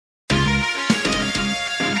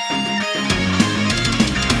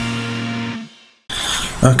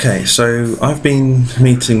Okay, so I've been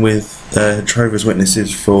meeting with Jehovah's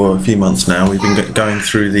Witnesses for a few months now. We've been going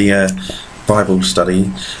through the Bible study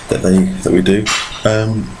that we do.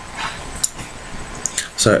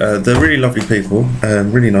 So they're really lovely people,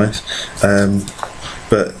 really nice.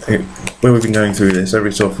 But when we've been going through this,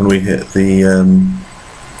 every so often we hit the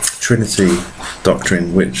Trinity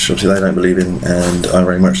doctrine, which obviously they don't believe in, and I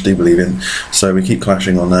very much do believe in. So we keep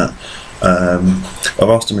clashing on that. I've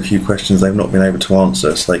asked them a few questions they've not been able to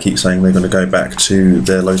answer, so they keep saying they're going to go back to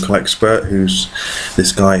their local expert, who's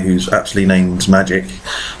this guy who's actually named Magic.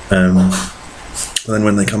 And then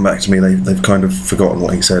when they come back to me, they've kind of forgotten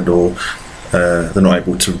what he said, or they're not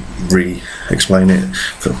able to re-explain it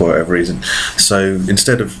for whatever reason. So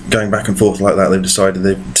instead of going back and forth like that, they've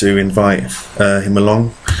decided to invite him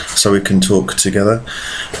along so we can talk together.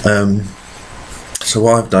 So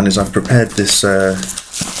what I've done is I've prepared this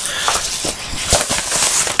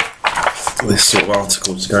sort of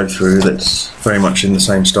article to go through that's very much in the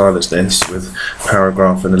same style as this, with a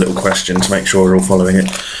paragraph and a little question to make sure we're all following it,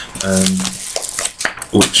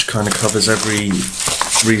 which kind of covers every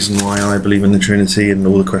reason why I believe in the Trinity and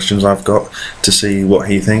all the questions I've got, to see what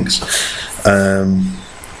he thinks.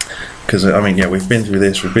 Because I mean, yeah, we've been through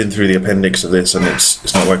this, we've been through the appendix of this, and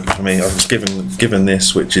it's not working for me. I was given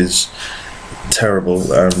this, which is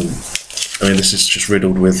terrible. I mean, this is just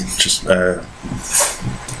riddled with just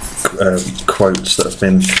quotes that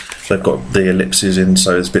they've got the ellipses in,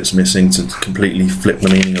 so there's bits missing to completely flip the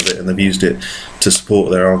meaning of it, and they've used it to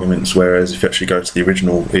support their arguments, whereas if you actually go to the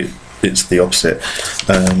original, it's the opposite.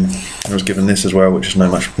 I was given this as well, which is no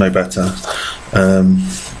better.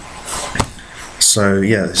 So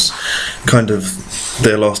yeah, it's kind of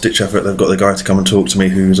their last ditch effort. They've got the guy to come and talk to me,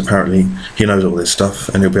 who's apparently, he knows all this stuff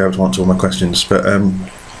and he'll be able to answer all my questions. But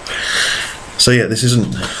so yeah, this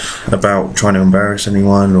isn't about trying to embarrass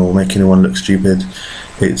anyone or make anyone look stupid.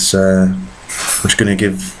 It's I'm just going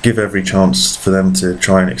to give every chance for them to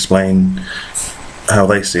try and explain how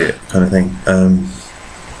they see it, kind of thing.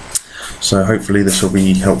 So hopefully this will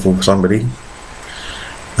be helpful for somebody.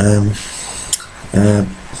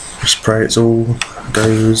 Just pray it all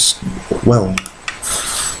goes well.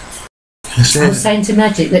 I was saying to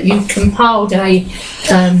Magic that you compiled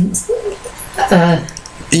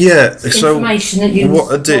yeah, so information that you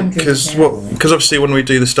what I did, because obviously when we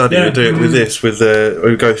do the study, we do it with this, we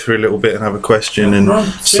go through a little bit and have a question, and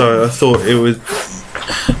so I thought it would,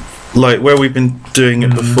 like where we've been doing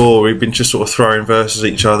it before, we've been just sort of throwing verses at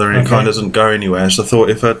each other, and it kind of doesn't go anywhere. So I thought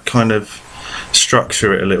if I'd kind of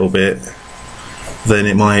structure it a little bit, then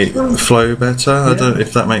it might flow better. I don't know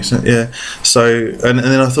if that makes sense. Yeah. So and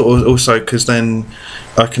then I thought also, because then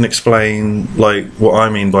I can explain like what I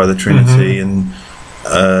mean by the Trinity and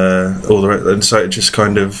all the, and so it just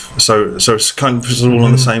kind of so it's kind of just all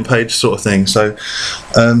on the same page sort of thing. So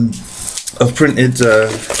I've printed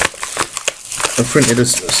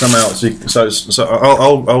some out, so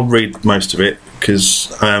I'll read most of it,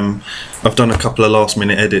 because I've done a couple of last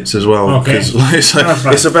minute edits as well, because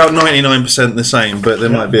it's about 99% the same, but there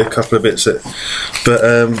might be a couple of bits that, but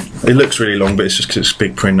it looks really long, but it's just 'cause it's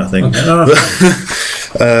big print, I think.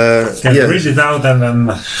 Read it out and then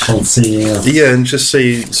we'll see. Yeah, and just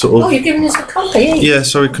see sort of. Oh, you're giving us a copy. Yeah,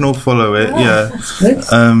 so we can all follow it. That's good.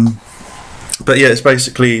 But yeah, it's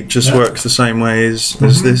basically just works the same way as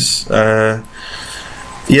this.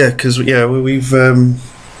 Because we've.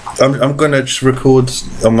 I'm going to just record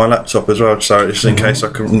on my laptop as well, so just in case I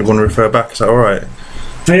want to refer back. Is that all right?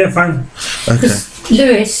 Yeah, fine. Okay.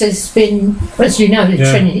 Lewis has been, as you know, the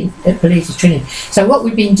Trinity, believes the Trinity. So what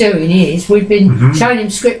we've been doing is we've been showing him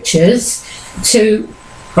scriptures to.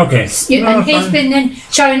 Okay. And he's been then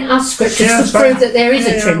showing us scriptures to prove that there is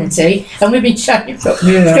a Trinity, and we've been showing him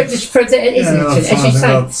scriptures to prove that it isn't a Trinity. As you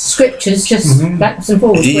say, scriptures just backwards and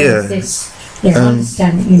forwards. This. Yeah,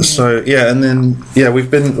 so yeah, and then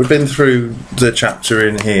we've been through the chapter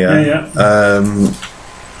in here,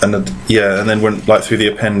 and then went like through the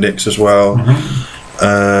appendix as well,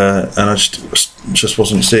 and I just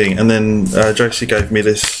wasn't seeing. And then Josie gave me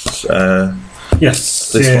this.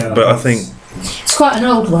 This one, but I think it's quite an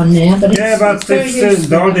old one now. But but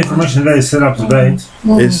the old information there is still up to date. I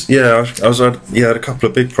had a couple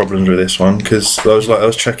of big problems with this one, because I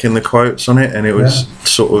was checking the quotes on it, and it was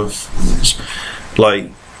sort of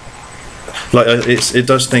like it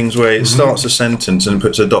does things where it starts a sentence and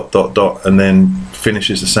puts a ... and then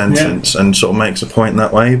finishes the sentence and sort of makes a point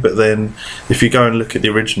that way. But then if you go and look at the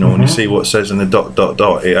original and you see what it says in the ...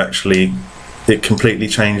 it it completely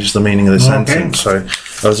changes the meaning of the sentence. So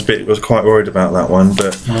I was quite worried about that one.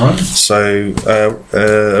 But so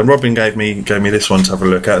Robin gave me this one to have a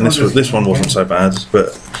look at, and this one wasn't so bad, but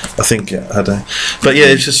I think it had a. But yeah,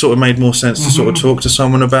 it just sort of made more sense to sort of talk to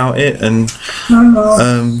someone about it, and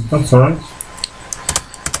that's all right.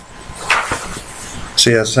 So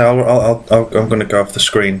yeah, I'm going to go off the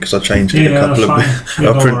screen because I changed it a couple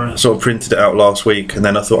of. Sort of printed it out last week, and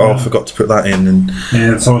then I thought, I forgot to put that in, and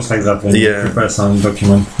it's always like that when you prepare some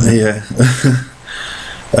document. Yeah.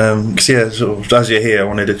 Because sort of, as you're here, I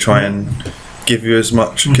wanted to try and give you as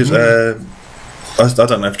much because I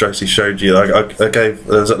don't know if Josie showed you. I gave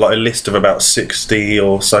there was like a list of about 60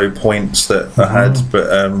 or so points that I had, but.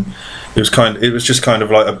 It was just kind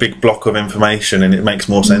of like a big block of information, and it makes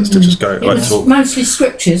more sense to just go. It was mostly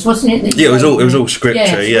scriptures, wasn't it? Yeah, it was all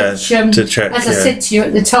scripture. Which, to check. As I said to you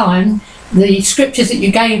at the time, the scriptures that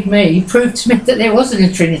you gave me proved to me that there wasn't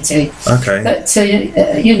a Trinity. Okay. But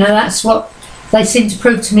that's what they seem to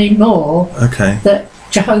prove to me more. Okay. That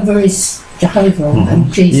Jehovah is Jehovah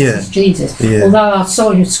and Jesus is Jesus. Yeah. Although I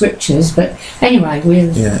saw your scriptures, but anyway,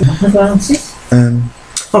 we'll have answers.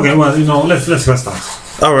 Okay, well, let's start.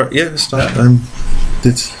 All right, yeah, let's start. No.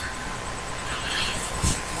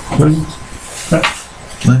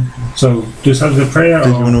 So, do you start with the prayer? We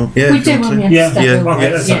do one, Okay,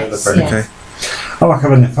 let's start with the prayer. Okay. Our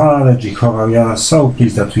Heavenly Father, Jehovah, we are so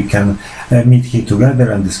pleased that we can meet here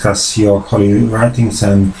together and discuss your holy writings,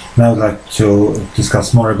 and now I'd like to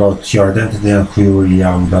discuss more about your identity and who you really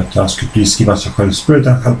are. I would like to ask you, please give us your Holy Spirit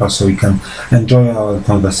and help us so we can enjoy our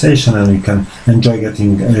conversation and we can enjoy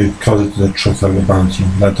getting closer to the truth about you.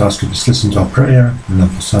 I'd like to ask you, please listen to our prayer in the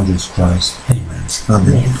name of Son Jesus Christ. Amen.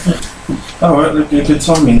 Alright, look, good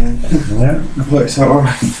timing. Yeah. It works out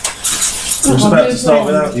alright. I was about to start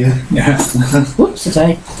without you. Yeah. Whoops,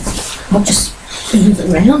 today. I'll just move it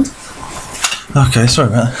around. Okay, sorry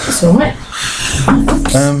about that. It's alright.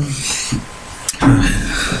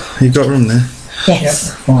 You got room there?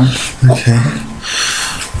 Yes. Fine.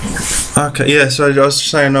 Okay, yeah, so I was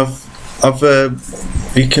saying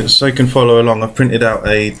you can follow along. I've printed out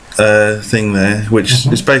a thing there, which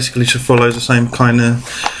is basically follows the same kind of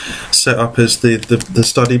setup as the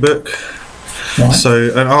study book. Right.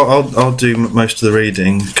 So, and I'll do most of the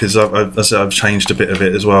reading because I've changed a bit of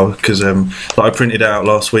it as well because I printed it out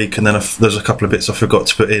last week, and then there's a couple of bits I forgot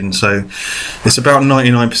to put in. So it's about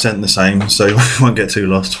 99% the same. So we won't get too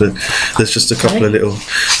lost. But there's just a couple of little.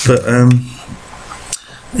 But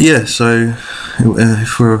yeah. So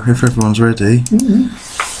if everyone's ready,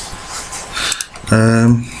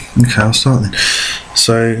 okay, I'll start then.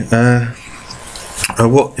 So.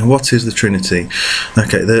 What is the Trinity?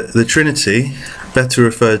 Okay, the Trinity, better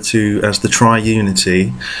referred to as the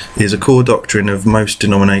Triunity, is a core doctrine of most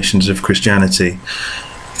denominations of Christianity.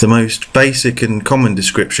 The most basic and common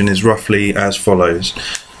description is roughly as follows.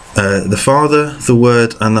 The Father, the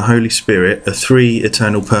Word and the Holy Spirit are three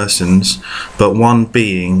eternal persons, but one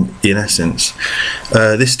being in essence.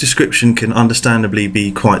 This description can understandably be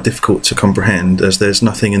quite difficult to comprehend, as there's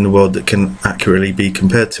nothing in the world that can accurately be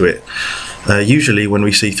compared to it. Usually when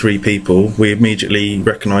we see three people, we immediately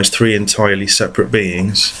recognise three entirely separate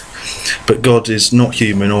beings, but God is not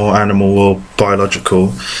human or animal or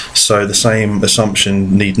biological, so the same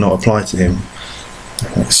assumption need not apply to him.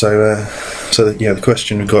 So the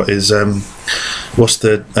question we've got is, how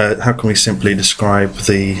can we simply describe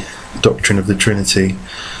the doctrine of the Trinity?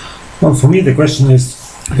 Well, for me the question is,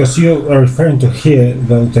 because you are referring to here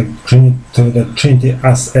the Trinity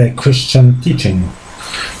as a Christian teaching.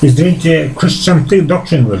 Is Trinity a Christian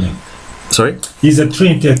doctrine, really? Sorry? Is the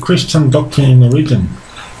Trinity a Christian doctrine in origin?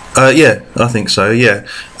 Yeah, I think so, yeah.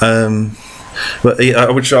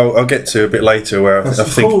 Which I'll get to a bit later, where I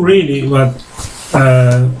think... Oh, really?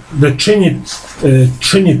 The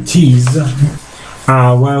Trinities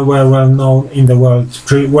are well known in the world,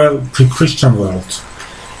 pre-Christian world.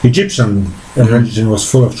 Egyptian religion was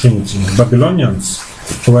full of Trinity. Babylonians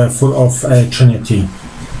were full of Trinity.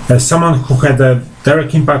 Someone who had a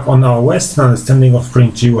direct impact on our Western understanding of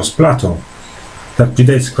Trinity was Plato, that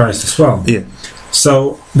predates Christ as well. Yeah.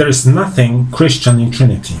 So there is nothing Christian in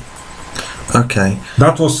Trinity. Okay.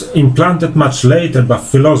 That was implanted much later by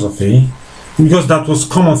philosophy, because that was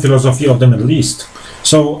common philosophy of the Middle East.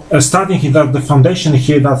 So starting here, that the foundation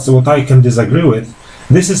here, that's what I can disagree with.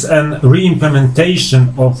 This is an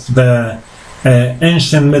re-implementation of the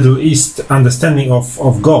ancient Middle East understanding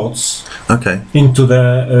of gods, okay, into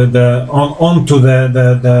onto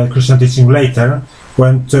the Christian teaching later,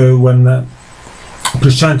 when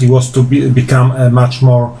Christianity was to become a much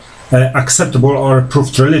more acceptable or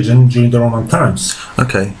approved religion during the Roman times.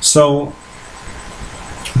 Okay. So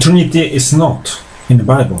Trinity is not in the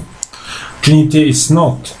Bible. Trinity is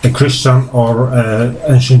not a Christian or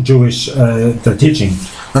ancient Jewish teaching.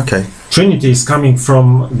 Okay. Trinity is coming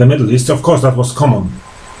from the Middle East. Of course, that was common.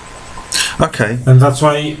 Okay. And that's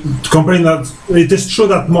why, comparing that, it is true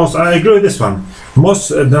that I agree with this one. Most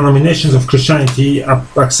denominations of Christianity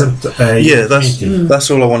accept Trinity. That's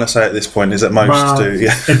all I want to say at this point, is that most do.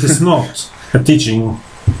 Yeah. It is not a teaching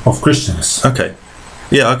of Christians. Okay.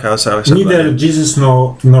 Yeah, okay, I'll say neither Jesus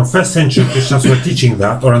nor first century Christians were teaching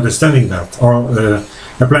that or understanding that or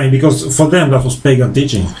applying, because for them that was pagan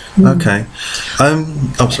teaching. Okay.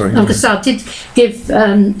 I'm sorry. Because I did give,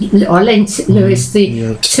 I lent Lewis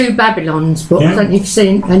the Two Babylons book. I don't know if you've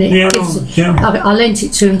seen, and I lent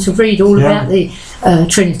it to him to read all about the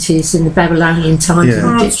Trinities in the Babylonian times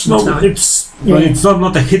and Egyptian times. It's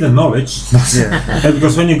not a hidden knowledge,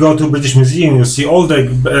 because when you go to British Museum, you see all the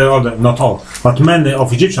not all, but many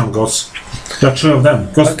of Egyptian gods. There are 3 of them,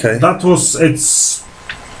 because that was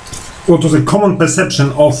what was a common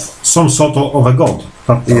perception of some sort of a god.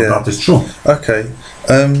 That is true. Okay.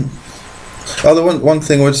 One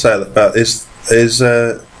thing I would say about is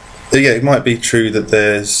it might be true that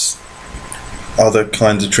there's other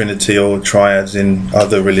kinds of Trinity or triads in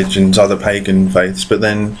other religions, other pagan faiths, but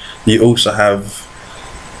then you also have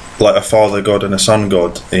like a father god and a son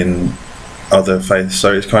god in other faiths,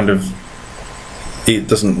 so it's kind of, it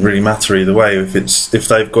doesn't really matter either way if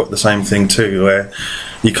they've got the same thing too, where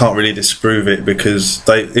you can't really disprove it, because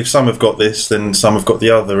if some have got this, then some have got the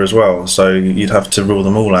other as well, so you'd have to rule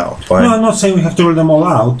them all out. No, I'm not saying we have to rule them all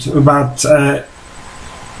out, but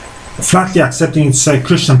flatly accepting it's a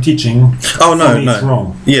Christian teaching. Oh no, it's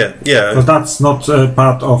wrong. Yeah. Because that's not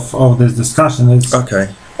part of this discussion.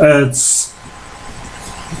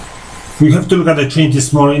 We have to look at the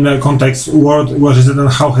Trinities more in a context. What is it, and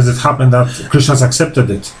how has it happened that Christians accepted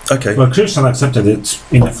it? Okay. Well, Christians accepted it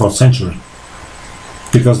in the 4th century,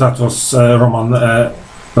 because that was Roman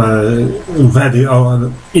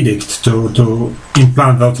edict to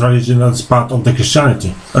implant that religion as part of the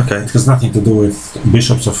Christianity. Okay. It has nothing to do with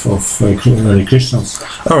bishops of Christians.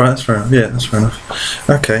 All right, that's fair enough. Yeah, that's fair enough.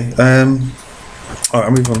 Okay. All right,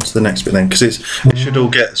 I'll move on to the next bit then, because it should all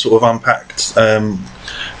get sort of unpacked.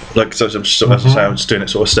 Like, so I'm just, as I say, I'm just doing it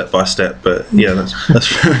sort of step by step, but yeah, that's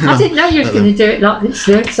fair enough. I didn't know you were going to do it like this,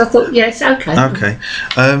 because I thought, it's okay. Okay.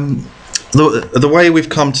 The way we've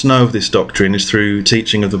come to know of this doctrine is through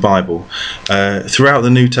teaching of the Bible. Throughout the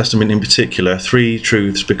New Testament in particular, 3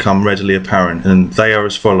 truths become readily apparent, and they are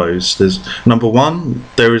as follows. There's number 1,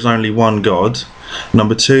 there is only one God.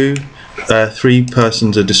 Number 2, 3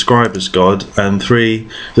 persons are described as God, and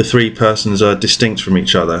the 3 persons are distinct from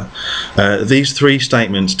each other. These 3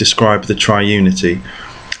 statements describe the triunity.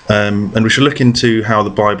 And we should look into how the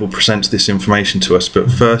Bible presents this information to us,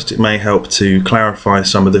 but first it may help to clarify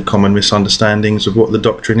some of the common misunderstandings of what the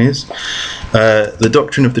doctrine is. The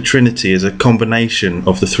doctrine of the Trinity is a combination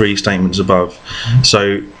of the 3 statements above.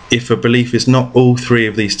 So if a belief is not all 3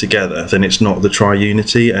 of these together, then it's not the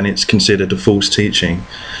triunity, and it's considered a false teaching.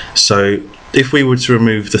 So if we were to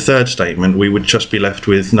remove the 3rd statement, we would just be left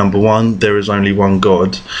with number 1, there is only one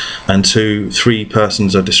God, and 2, 3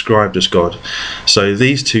 persons are described as God. So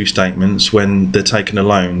these 2 statements, when they're taken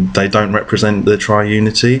alone, they don't represent the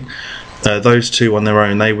triunity. Those 2 on their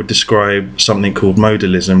own, they would describe something called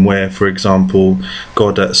modalism, where, for example,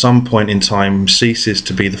 God at some point in time ceases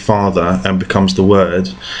to be the Father and becomes the Word,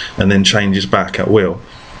 and then changes back at will.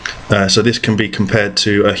 So this can be compared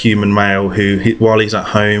to a human male who, while he's at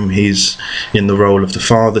home, he's in the role of the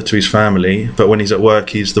father to his family, but when he's at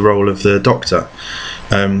work, he's the role of the doctor.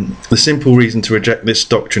 The simple reason to reject this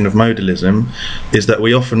doctrine of modalism is that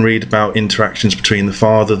we often read about interactions between the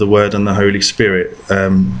Father, the Word, and the Holy Spirit,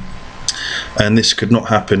 and this could not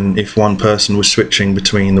happen if one person was switching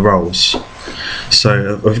between the roles.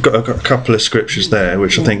 So I've got a couple of scriptures there,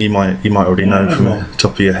 which I think you might already know from the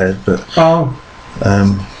top of your head, but.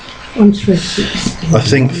 I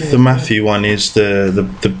think the Matthew one is the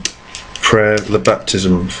prayer, the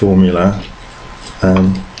baptism formula.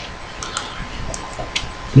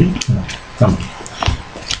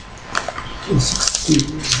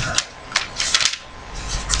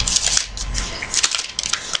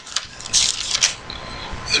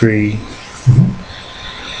 Three.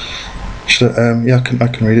 I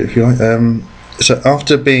can read it if you like. So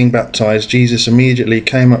after being baptized, Jesus immediately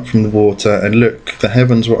came up from the water, and look, the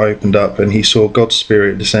heavens were opened up, and he saw God's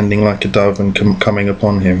Spirit descending like a dove and coming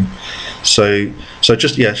upon him. So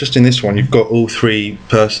just in this one, you've got all 3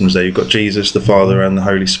 persons there. You've got Jesus, the Father, and the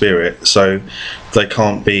Holy Spirit. So they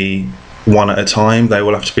can't be one at a time. They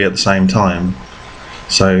will have to be at the same time.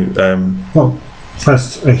 So well,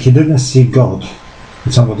 first he didn't see God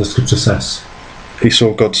It's not what the scripture says. He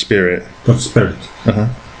saw God's Spirit. God's Spirit.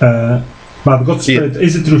 Uh-huh. But God's Spirit,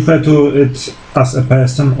 is it referred to it as a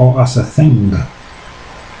person or as a thing?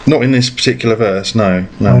 Not in this particular verse, no.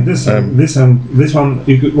 This one,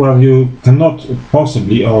 you cannot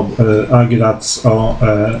possibly argue that, or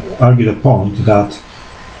argue the point that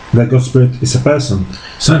the God's Spirit is a person.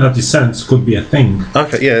 So in that sense, could be a thing.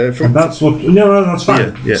 Okay, yeah. And that's what. No, that's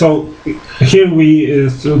fine. Yeah. So here we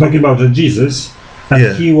talking about Jesus,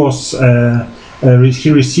 and he was. He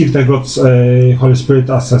received the God's Holy Spirit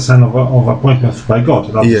as a sign of appointment by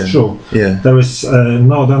God. That's true. Yeah. There is there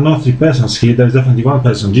are no three persons here. There is definitely one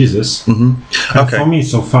person, Jesus. Mm-hmm. And for me,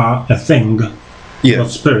 so far, a thing,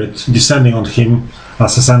 God's Spirit descending on him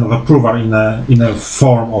as a sign of approval in a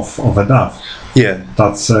form of a dove. Yeah.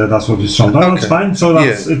 That's what is shown. That's fine. So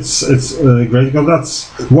that's it's great, because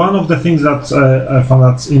that's one of the things that I found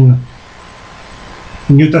that's in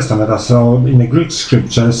New Testament, so in the Greek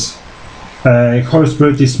scriptures. Holy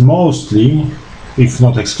Spirit is mostly, if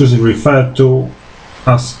not exclusively, referred to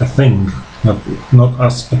as a thing, not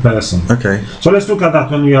as a person. Okay. So let's look at that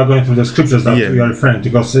when we are going through the scriptures that we are referring to,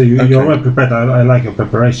 because you're well prepared. I like your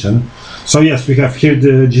preparation. So yes, we have here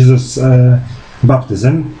the Jesus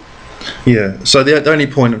baptism. Yeah. So the only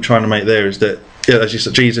point I'm trying to make there is that, as you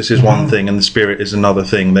said, Jesus is one thing and the Spirit is another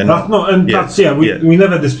thing. Then we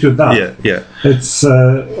never dispute that. Yeah. It's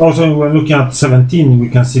also when looking at 17, we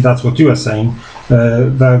can see that's what you are saying.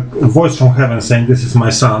 The voice from heaven saying, "This is my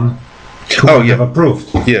son, who I have approved."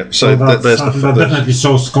 Yeah. So that definitely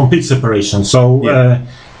shows complete separation. So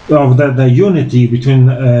of the unity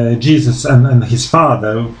between Jesus and his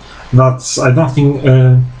Father, that's, I don't think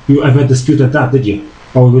you ever disputed that, did you?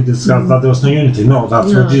 Or we discussed that there was no unity. No,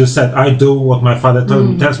 that's what Jesus said. I do what my Father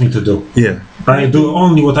tells me to do. Yeah. I do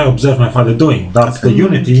only what I observe my Father doing. That's the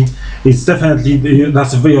unity. It's definitely,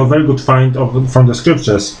 that's a very good find from the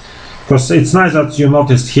scriptures. Because it's nice that you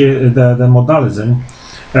noticed here the modalism.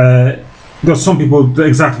 Because some people,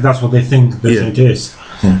 exactly that's what they think the Trinity is.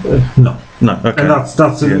 No, okay. And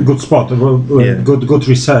that's a good spot. Good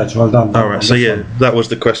research. Well done. All right. So that was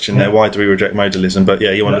the question there. Why do we reject modalism? But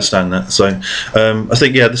you understand that. So I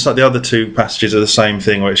think the other two passages are the same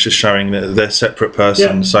thing, where it's just showing that they're separate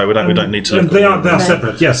persons. So we don't need to look. They are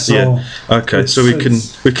separate. Yes. So okay. So we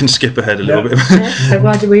can skip ahead a little bit. So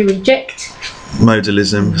why do we reject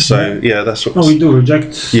modalism? So that's what. No, we do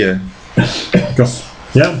reject. Yeah. Because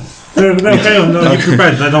you're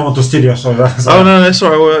prepared. I don't want to steal your show. Oh no, that's all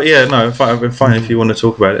right. Well, I'm fine if you want to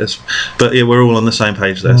talk about it. But we're all on the same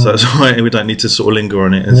page there, so that's why we don't need to sort of linger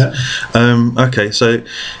on it. Okay, so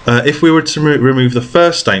if we were to remove the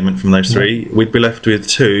first statement from those three, we'd be left with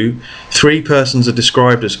two. Three persons are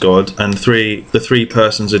described as God, and the three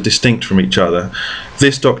persons are distinct from each other.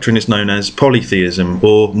 This doctrine is known as polytheism,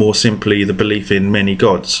 or more simply, the belief in many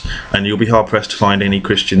gods. And you'll be hard-pressed to find any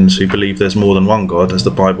Christians who believe there's more than one God, as the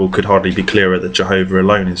Bible could hardly be clearer that Jehovah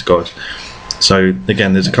alone is God. So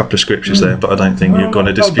again, there's a couple of scriptures there, but I don't think you're going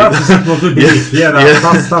to dispute that. That's exactly what we believe.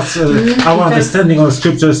 That's our understanding of the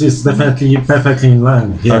scriptures is definitely perfectly in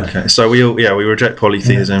line. Okay, so we reject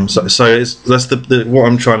polytheism. So that's what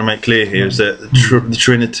I'm trying to make clear here is that the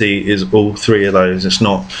Trinity is all three of those. It's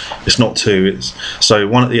not two. So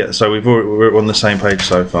we're on the same page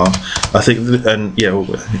so far. I think,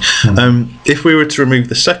 if we were to remove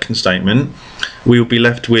the second statement, we will be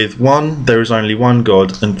left with 1, there is only one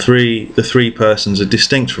God, and 3, the three persons are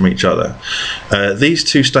distinct from each other. These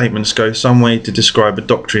two statements go some way to describe a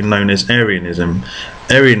doctrine known as Arianism.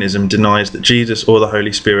 Arianism denies that Jesus or the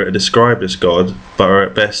Holy Spirit are described as God, but are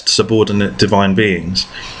at best subordinate divine beings.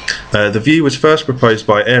 The view was first proposed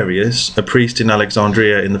by Arius, a priest in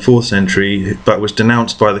Alexandria in the 4th century, but was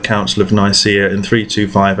denounced by the Council of Nicaea in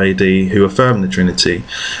 325 AD, who affirmed the Trinity.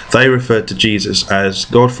 They referred to Jesus as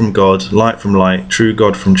God from God, light from light, true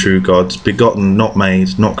God from true God, begotten, not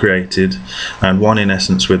made, not created, and one in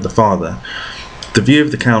essence with the Father. The view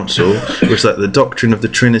of the council was that the doctrine of the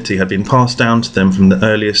Trinity had been passed down to them from the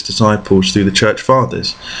earliest disciples through the Church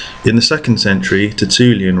Fathers. In the 2nd century,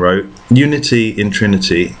 Tertullian wrote, "Unity in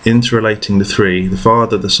Trinity, interrelating the three, the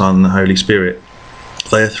Father, the Son, and the Holy Spirit.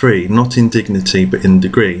 They are three, not in dignity but in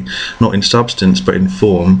degree, not in substance but in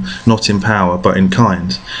form, not in power but in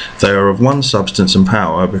kind. They are of one substance and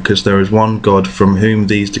power, because there is one God from whom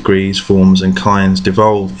these degrees, forms, and kinds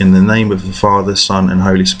devolve in the name of the Father, Son, and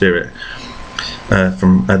Holy Spirit."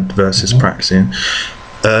 From Adversus Praxian.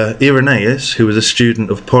 Irenaeus, who was a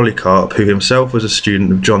student of Polycarp, who himself was a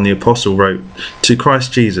student of John the Apostle, wrote, "To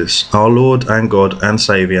Christ Jesus, our Lord and God and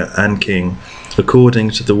Saviour and King, according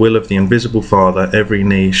to the will of the invisible Father, every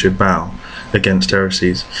knee should bow," against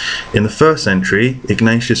heresies. In the 1st century,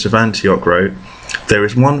 Ignatius of Antioch wrote, There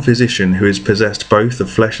is one physician who is possessed both of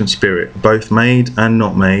flesh and spirit, both made and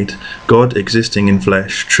not made, God existing in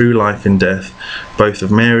flesh, true life in death, both of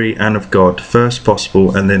Mary and of God, first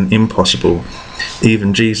possible and then impossible,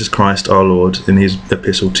 even Jesus Christ our Lord, in his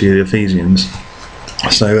epistle to the Ephesians.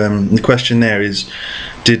 So the question there is,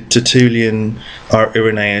 did Tertullian,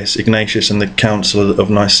 Irenaeus, Ignatius and the Council of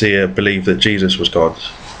Nicaea believe that Jesus was God?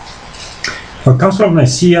 The Council of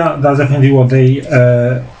Nicaea, that's definitely what they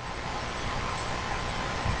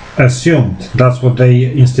assumed. That's what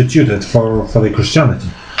they instituted for the Christianity.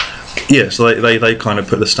 Yeah, so they kind of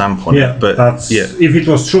put the stamp on it. But if it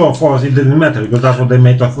was true or false, it didn't matter, because that's what they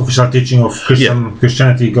made of official teaching of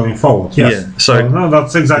Christianity going forward. Yes. Yeah. So no,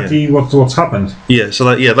 that's exactly what's happened. Yeah. So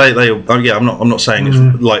I'm not saying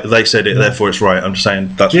it's like they said it, therefore it's right. I'm just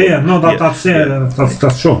saying that's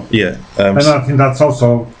that's true. Yeah. And I think that's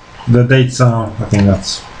also the dates are. I think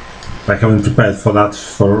that's. I haven't prepared for that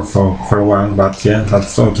for a while, but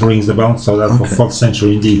that's what rings the bell. So that's for 4th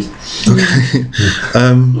century indeed.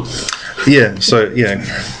 Okay.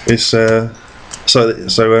 It's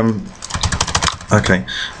okay.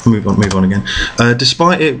 Move on again.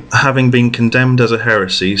 Despite it having been condemned as a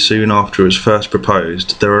heresy soon after it was first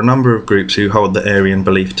proposed, there are a number of groups who hold the Arian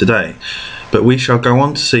belief today. But we shall go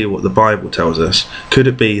on to see what the Bible tells us. Could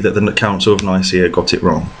it be that the Council of Nicaea got it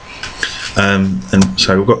wrong? And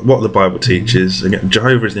so we've got what the Bible teaches. Again,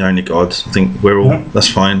 Jehovah is the only God. I think we're all that's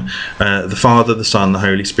fine. The Father, the Son, the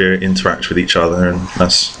Holy Spirit interact with each other, and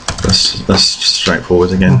that's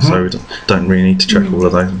straightforward again. So we don't really need to check all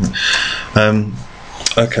of those.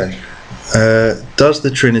 Okay. Does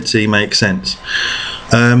the Trinity make sense?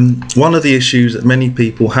 One of the issues that many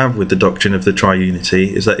people have with the doctrine of the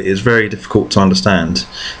triunity is that it is very difficult to understand.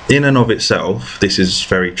 In and of itself, this is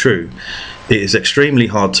very true. It is extremely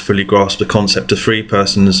hard to fully grasp the concept of three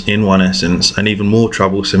persons in one essence, and even more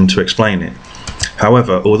troublesome to explain it.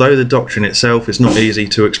 However, although the doctrine itself is not easy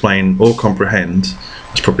to explain or comprehend,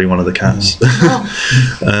 it's probably one of the cats,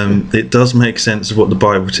 it does make sense of what the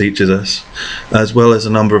Bible teaches us, as well as a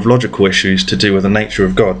number of logical issues to do with the nature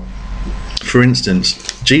of God. For instance,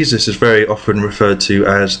 Jesus is very often referred to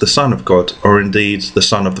as the Son of God, or indeed the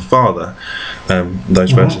Son of the Father,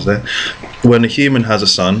 those verses there. When a human has a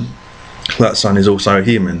son, that son is also a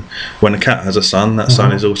human. When a cat has a son, that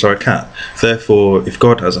son is also a cat. Therefore, if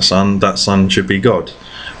God has a son, that son should be God.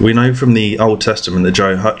 We know from the Old Testament that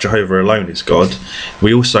Jehovah alone is God.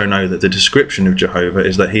 We also know that the description of Jehovah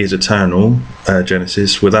is that he is eternal,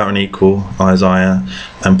 Genesis, without an equal, Isaiah,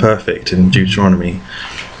 and perfect in Deuteronomy.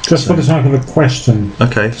 Just for this one, I have a question.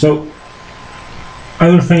 Okay. So, I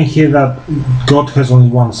will think here that God has only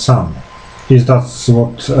one son. Is that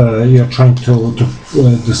what you're trying to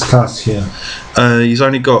discuss here? He's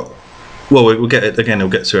only got. Well, we'll get it again. We'll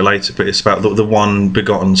get to it later. But it's about the one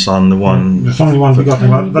begotten son. The one. There's only one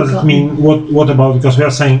begotten. But does it mean what about? Because we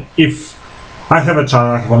are saying if I have a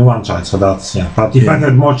child, I have only one child. So that's But if I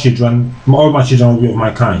have more children, all my children will be of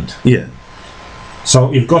my kind. Yeah.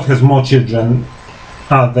 So if God has more children,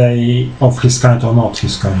 are they of his kind or not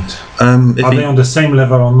his kind? Are they on the same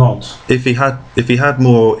level or not? If he had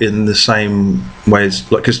more in the same ways,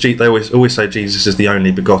 like because they always say Jesus is the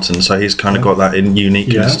only begotten, so he's kind of got that in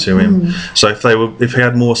uniqueness to him. So if he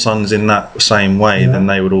had more sons in that same way, then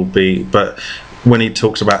they would all be. But when he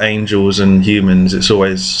talks about angels and humans, it's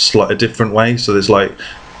always like a different way. So there's like.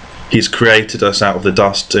 He's created us out of the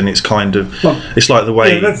dust, and it's kind of it's like the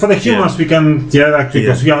way for the humans we can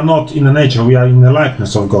because we are not in the nature, we are in the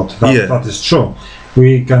likeness of God. That is true.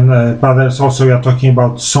 We can, but there's also we are talking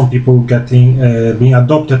about some people getting being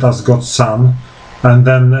adopted as God's son, and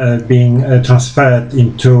then being transferred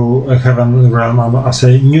into a heaven realm as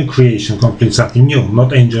a new creation, complete something new,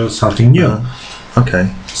 not angels, something new. Okay.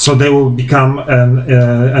 So they will become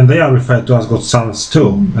and they are referred to as God's sons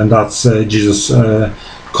too, and that's Jesus.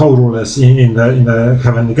 Co-rulers in the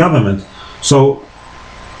heavenly government. So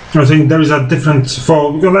I think there is a different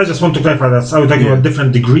because I just want to clarify that I was talking about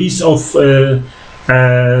different degrees of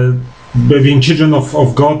being children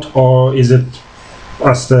of God, or is it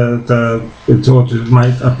as what it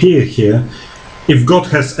might appear here? If God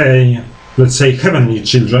has let's say heavenly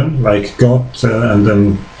children like God, and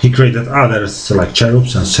then he created others like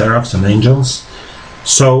cherubs and seraphs and angels.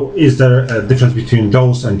 So, is there a difference between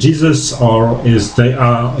those and Jesus, or is they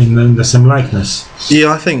are in the same likeness?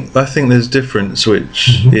 Yeah, I think there's difference,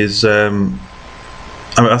 which is. I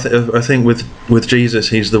think with Jesus,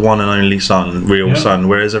 he's the one and only Son, real Son,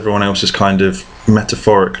 whereas everyone else is kind of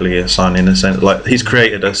metaphorically a son in a sense. Like he's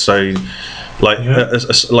created us, so like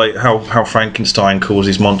like how Frankenstein calls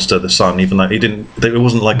his monster the son, even though he didn't. It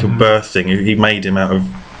wasn't like a birth thing. He made him out of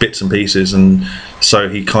bits and pieces, and so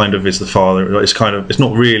he kind of is the father. It's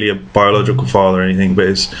not really a biological father or anything, but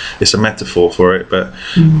it's a metaphor for it. But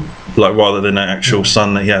like rather than an actual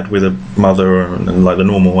son that he had with a mother, and like the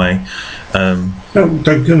normal way. To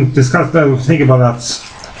think about that.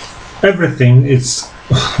 Everything is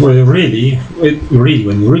really,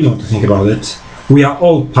 when you really want to think about it, we are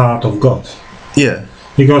all part of God. Yeah.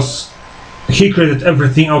 Because He created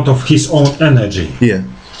everything out of His own energy. Yeah.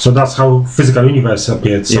 So that's how physical universe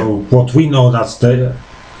appeared. So what we know, that's the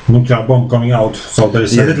nuclear bomb coming out. So there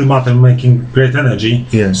is a little matter making great energy.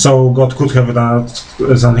 Yeah. So God could have done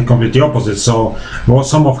something completely opposite. So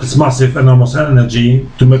some of His massive, enormous energy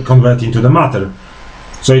to convert into the matter.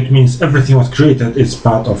 So it means everything was created is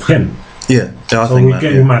part of Him. Yeah, so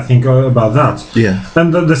we might think about that. Yeah.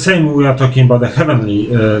 And the same, we are talking about the heavenly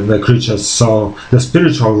the creatures, so the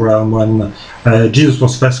spiritual realm, when Jesus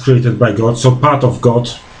was first created by God, so part of God,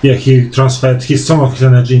 He transferred some of His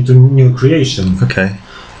energy into new creation. Okay.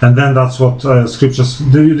 And then that's what scriptures,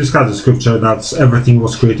 do you discuss the scripture that everything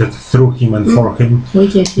was created through Him and for Him? We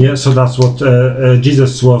did. Yeah, so that's what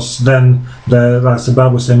Jesus was then, as the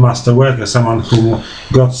Bible says, master worker, someone who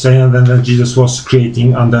God saying, and then Jesus was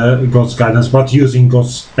creating under God's guidance, but using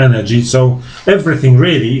God's energy. So everything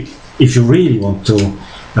really, if you really want to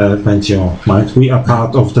bend your mind, we are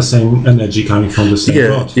part of the same energy coming from the same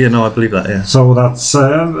God. Yeah, no, I believe that, yeah. So that's,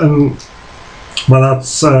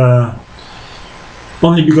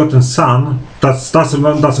 only begotten Son, that's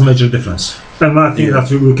a major difference, and I think that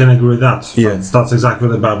we can agree with that. Yeah, that's exactly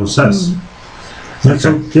what the Bible says. Okay.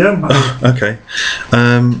 So, okay.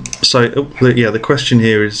 So the question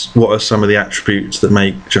here is, what are some of the attributes that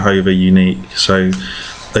make Jehovah unique? So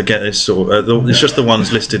again, it's sort of, it's just the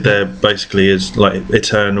ones listed there. Basically, is like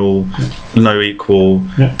eternal, no equal,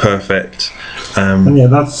 perfect.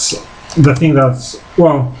 And that's the thing. That's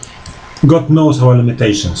God knows our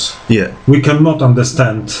limitations. Yeah. We cannot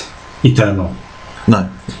understand eternal. No.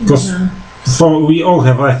 Because we all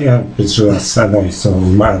have, I think, it's true, I know it's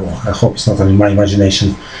I hope it's not only my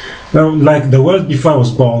imagination. Like the world before I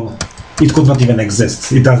was born, it could not even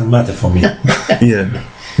exist. It doesn't matter for me. Yeah.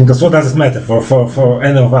 Because what does it matter for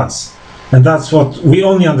any of us? And that's what we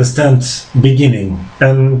only understand beginning.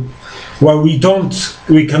 And while we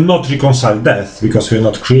cannot reconcile death, because we're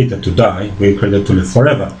not created to die, we're created to live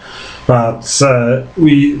forever. But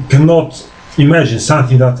we cannot imagine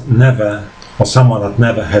something that never, or someone that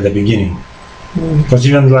never had a beginning. Because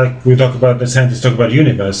even like we talk about, the scientists talk about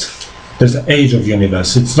universe, there's the age of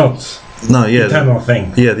universe. It's not eternal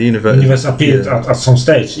thing. Yeah, the universe appeared at some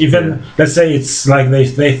stage. Even let's say it's like they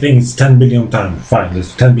think it's 10 billion times. Fine,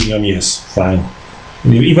 it's 10 billion years. Fine.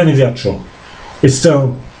 Even if they are true, it's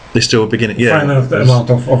still a beginning. Yeah. Finite amount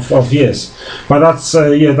of years. But that's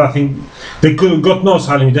nothing. God knows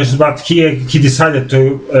how limitations, but he decided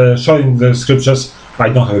to show in the scriptures, I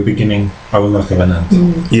don't have a beginning, I will not have an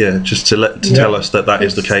end. Yeah, just to tell us that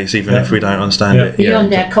is the case, even if we don't understand it.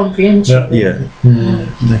 Beyond our comprehension.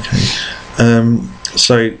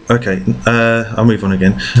 Okay. I'll move on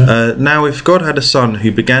again. Now, if God had a son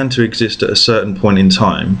who began to exist at a certain point in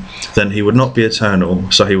time, then he would not be eternal,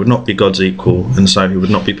 so he would not be God's equal, and so he would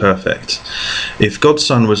not be perfect. If God's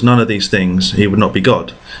son was none of these things, he would not be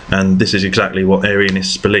God, and this is exactly what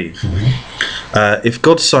Arianists believe. If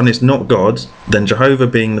God's son is not God, then Jehovah,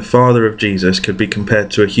 being the father of Jesus, could be compared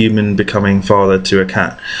to a human becoming father to a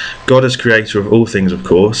cat. God, as creator of all things, of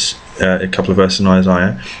course, a couple of verses in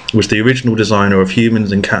Isaiah, was the original designer of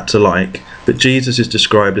humans and cats alike, but Jesus is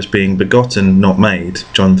described as being begotten, not made,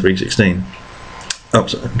 John 3:16.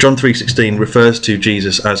 John 3:16 refers to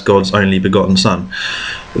Jesus as God's only begotten son.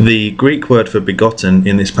 The Greek word for begotten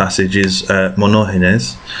in this passage is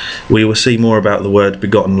monogenes. We will see more about the word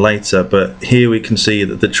begotten later, but here we can see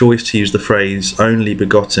that the choice to use the phrase only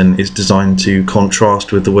begotten is designed to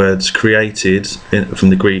contrast with the words created from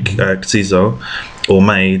the Greek ktizzo, or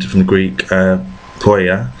made from the Greek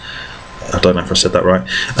poia. I don't know if I said that right,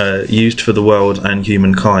 used for the world and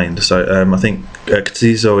humankind. So I think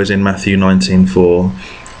ktizzo is in Matthew 19:4,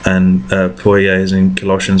 and poia is in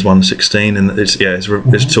Colossians 1:16, and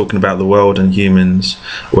it's talking about the world and humans,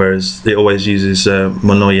 whereas it always uses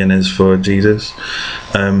monogenes for Jesus.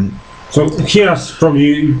 So here's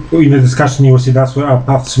probably in the discussion you will see that's where our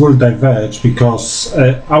paths will diverge, because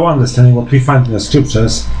our understanding, what we find in the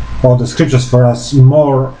scriptures, or the scriptures for us,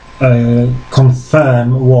 more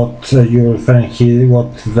confirm what you're referring here,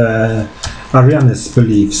 what the Arianists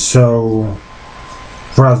believe. So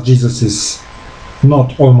for us, Jesus is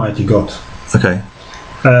not Almighty God. Okay.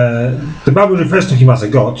 The Bible refers to him as a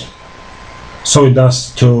God, so it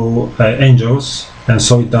does to angels, and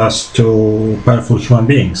so it does to powerful human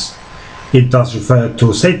beings. it does refer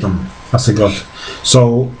to Satan as a god.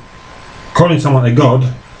 So calling someone a god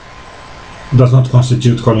does not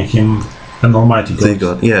constitute calling him an almighty God. The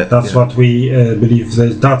God. Yeah, that's what we believe.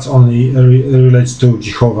 That only relates to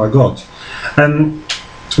Jehovah God. And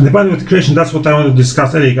the point with creation, that's what I want to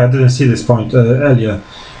discuss. Eric, I didn't see this point earlier.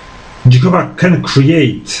 Jehovah can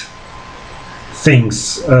create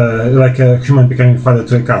things like a human becoming father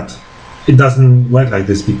to a cat. It doesn't work like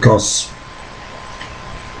this because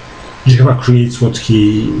Jehovah creates what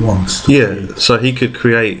he wants to create. So he could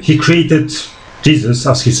create. He created Jesus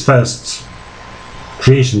as his first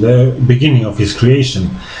creation, the beginning of his creation,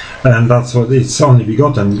 and that's what it's only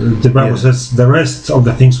begotten. The Bible says the rest of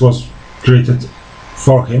the things was created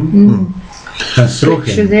for him and through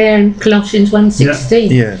him. There in Colossians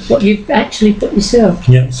 1:16. What you've actually put yourself.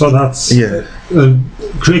 So that's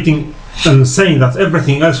creating and saying that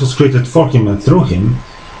everything else was created for him and through him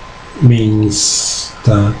means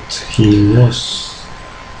that he was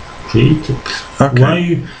created. Okay.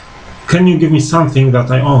 Why? Can you give me something that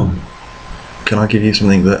I own? Can I give you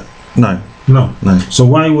something that... No. So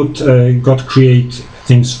why would God create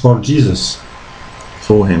things for Jesus?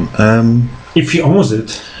 For him. If he owns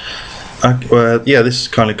it. This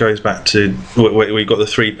kind of goes back to we got the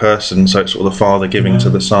three persons, so it's sort of the Father giving to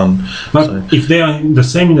the Son. But if they are the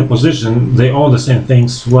same in the position, they own the same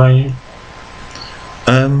things. Why?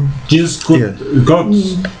 Jesus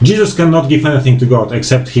Jesus cannot give anything to God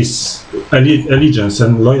except his allegiance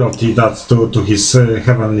and loyalty that's to his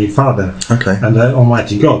heavenly Father and the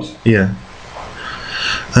Almighty God.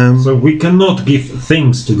 So we cannot give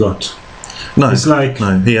things to God. No, it's like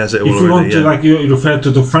he has it all if you want to, like you refer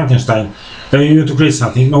to Frankenstein, you want to create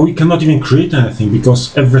something. No, we cannot even create anything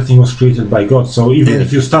because everything was created by God. So even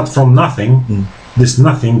if you start from nothing, this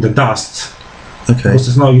nothing, the dust, because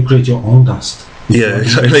it's now you create your own dust.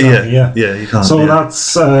 Exactly. You can't. So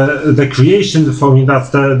that's the creation for me. That's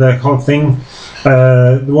the whole thing.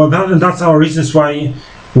 That's our reasons why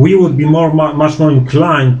we would be much more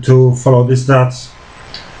inclined to follow this. That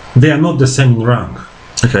they are not the same in rank.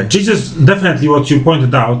 Jesus, definitely, what you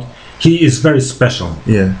pointed out, he is very special.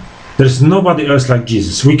 There is nobody else like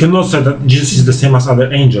Jesus. We cannot say that Jesus is the same as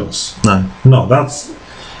other angels. No, that's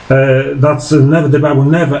never, the Bible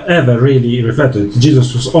never ever really referred to it.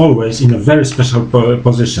 Jesus was always in a very special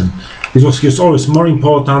position. He was always more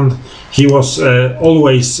important. He was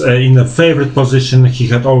always in a favorite position. He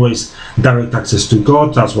had always direct access to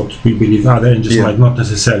God. That's what we believe other angels might not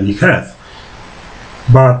necessarily have.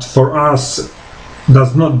 But for us,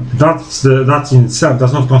 that in itself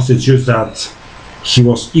does not constitute that he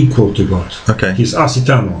was equal to God. He's as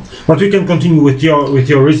eternal. But we can continue with your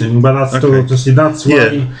reasoning. But that's to see. That's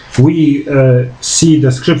why we see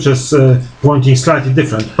the scriptures pointing slightly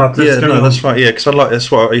different. But that's right. Because I like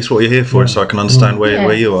that's what you're here for, so I can understand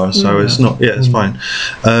where you are. So it's not. It's fine.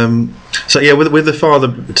 With the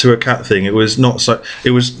father to a cat thing, it was not so.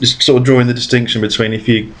 It was sort of drawing the distinction between if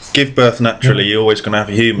you give birth naturally, you're always going to have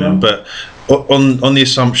a human, but on the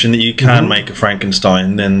assumption that you can make a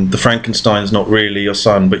Frankenstein, then the Frankenstein's not really your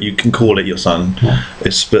son, but you can call it your son.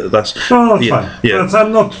 That's fine.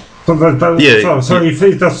 I'm not. Sorry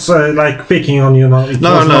if that's like picking on you. No,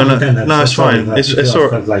 it's fine. It's all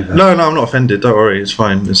right. Like no, I'm not offended. Don't worry. It's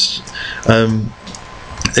fine.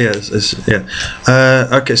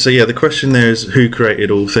 Okay, so the question there is who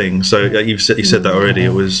created all things. So you said that already.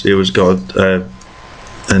 It was God,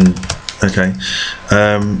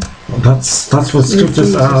 that's what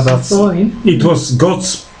scriptures are. It was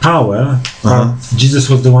God's power, but Jesus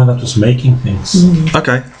was the one that was making things.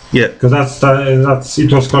 Because that's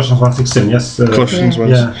it was Colossians 1:16. Yes, Colossians 1.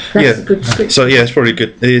 That's a good scripture. So it's probably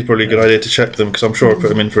good. It is probably a good idea to check them because I'm sure I put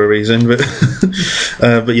them in for a reason. But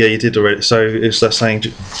you did already. So it's that saying.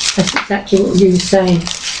 That's exactly what you were saying.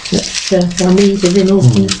 That by means of him all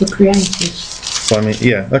things were created.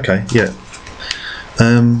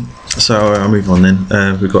 So I'll move on then.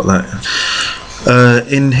 We've got that.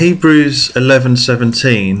 In Hebrews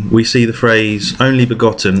 11:17, we see the phrase "only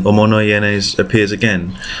begotten" or monogenes appears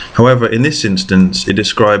again. However, in this instance, it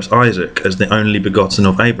describes Isaac as the only begotten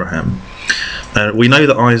of Abraham. We know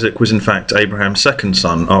that Isaac was in fact Abraham's second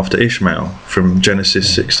son after Ishmael from Genesis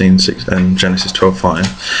 16:6 and Genesis 12:5,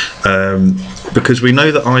 because we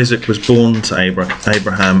know that Isaac was born to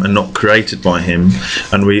Abraham and not created by him,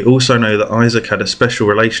 and we also know that Isaac had a special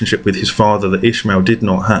relationship with his father that Ishmael did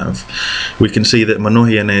not have. We can see that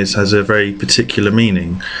monogenes has a very particular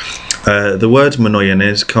meaning. The word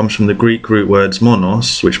monogenes comes from the Greek root words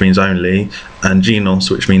monos, which means only, and genos,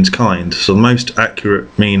 which means kind. So the most accurate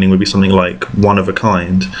meaning would be something like one of a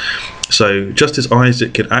kind. So just as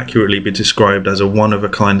Isaac could accurately be described as a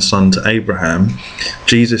one-of-a-kind son to Abraham,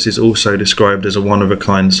 Jesus is also described as a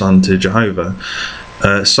one-of-a-kind son to Jehovah.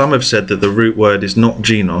 Some have said that the root word is not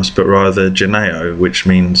genos, but rather geneo, which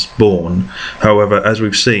means born. However, as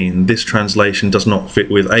we've seen, this translation does not fit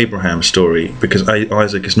with Abraham's story, because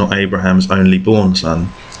Isaac is not Abraham's only born son.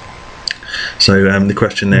 So the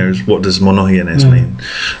question there is, what does monogenes mean?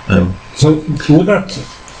 So would that,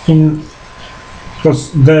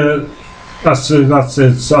 because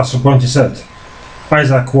as Pointy said,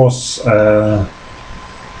 Isaac was,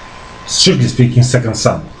 strictly speaking, second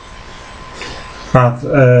son. But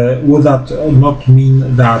would that not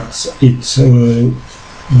mean that it's the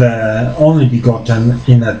only begotten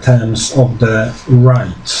in terms of the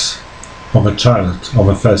rights of a child, of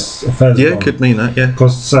a firstborn? Yeah, it could mean that, yeah.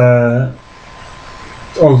 Because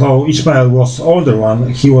although Ishmael was the older one,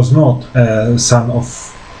 he was not a son of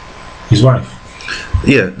his wife.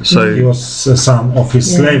 Yeah, so he was a son of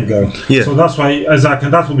his slave girl. Yeah. So that's why Isaac,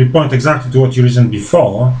 and that would be point exactly to what you reasoned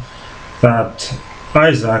before, that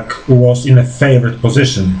Isaac was in a favored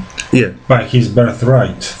position by his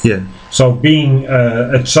birthright. Yeah. So being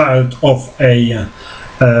a child of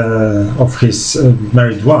his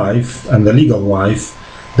married wife and the legal wife,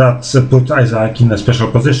 that put Isaac in a special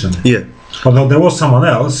position. Yeah. Although there was someone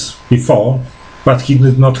else before, but he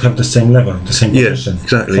did not have the same level, the same position.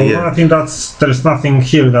 Exactly. So I think there's nothing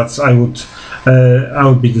here that I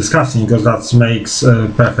would be discussing, because that makes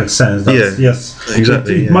perfect sense. Yes,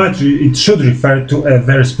 exactly. It should refer to a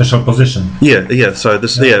very special position. Yeah. So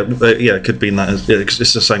this, it could be that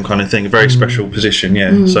it's the same kind of thing, a very special position.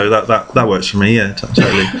 Yeah. So that works for me. Yeah,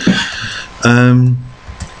 totally.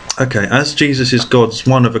 Okay, as Jesus is God's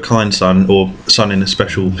one-of-a-kind son, or son in a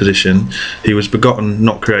special position, he was begotten,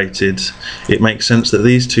 not created, it makes sense that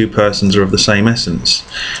these two persons are of the same essence.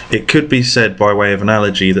 It could be said by way of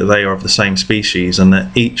analogy that they are of the same species, and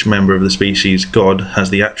that each member of the species, God,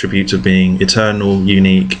 has the attributes of being eternal,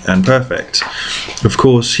 unique, and perfect. Of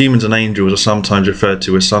course, humans and angels are sometimes referred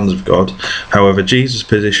to as sons of God. However, Jesus'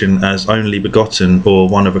 position as only begotten, or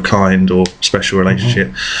one-of-a-kind, or special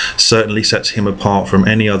relationship, certainly sets him apart from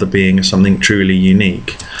any other being as something truly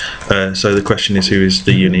unique. So the question is, who is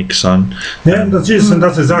the unique son? Yeah, that's Jesus, and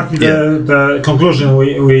that's exactly the conclusion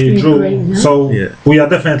we drew. So we are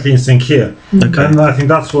definitely in sync here. Okay. And I think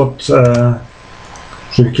that's what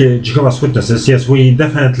Jehovah's Witnesses, yes, we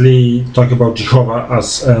definitely talk about Jehovah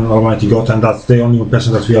as an Almighty God, and that's the only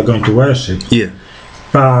person that we are going to worship. Yeah.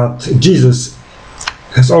 But Jesus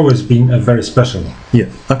has always been very special. Yeah,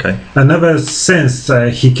 okay. And ever since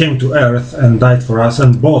he came to earth and died for us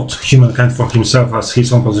and bought humankind for himself as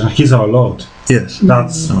his own position, he's our Lord. Yes.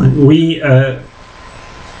 That's he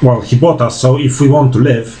bought us, so if we want to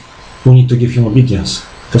live, we need to give him obedience,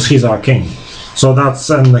 because he's our king. So that's,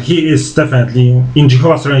 and he is definitely, in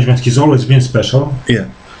Jehovah's arrangement, he's always been special. Yeah.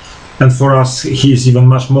 And for us, he is even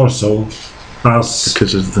much more so as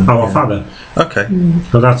because of our Father. Okay.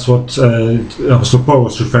 So that's what Apostle Paul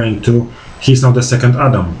was referring to. He's now the second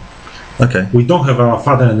Adam. Okay. We don't have our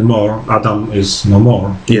Father anymore. Adam is no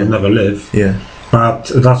more. He will never live. Yeah.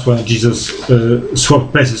 But that's when Jesus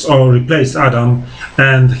swapped places, or replaced Adam,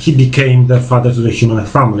 and he became the father to the human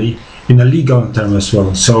family in a legal term as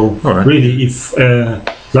well. So really, if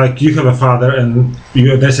like you have a father and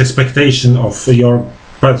there's expectation of your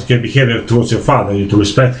particular behavior towards your father, you to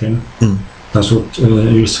respect him. That's what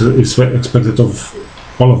is expected of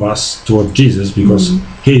all of us toward Jesus, because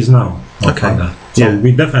he is now our Father. So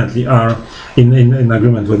we definitely are in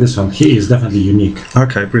agreement with this one. He is definitely unique.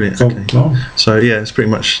 Okay, brilliant. So yeah, it's pretty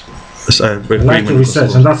much like to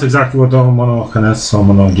research, and that's exactly what monogenes or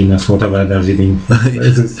monogenes, whatever they're reading.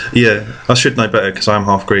 Yeah, I should know better because I'm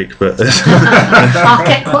half Greek, but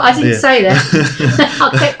I didn't say that.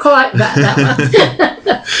 I kept quiet about that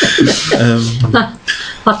one.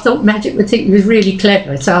 I thought Magic Matik was really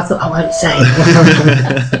clever, so I thought I won't say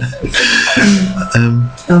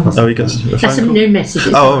we got that's some new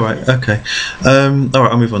messages. Oh, all right, okay. All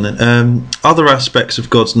right, I'll move on then. Other aspects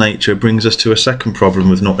of God's nature brings us to a second problem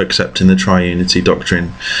with not accepting the triunity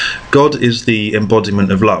doctrine. God is the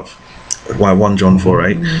embodiment of love. 1 John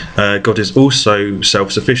 4:8. God is also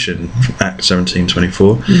self-sufficient, Acts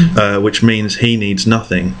 17:24, which means he needs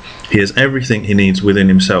nothing. He has everything he needs within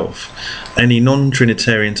himself. Any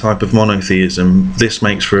non-Trinitarian type of monotheism, this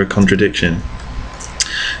makes for a contradiction.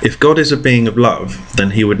 If God is a being of love,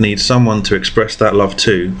 then he would need someone to express that love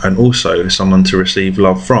to, and also someone to receive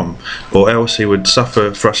love from, or else he would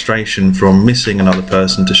suffer frustration from missing another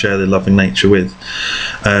person to share their loving nature with.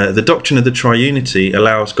 The doctrine of the Triunity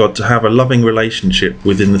allows God to have a loving relationship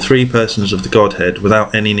within the three persons of the Godhead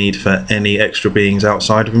without any need for any extra beings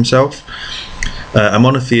outside of himself. A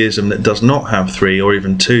monotheism that does not have three or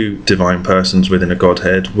even two divine persons within a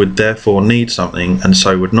Godhead would therefore need something, and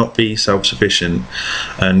so would not be self-sufficient,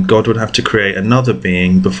 and God would have to create another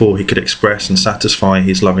being before he could express and satisfy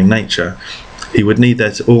his loving nature. He would need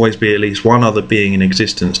there to always be at least one other being in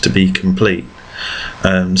existence to be complete.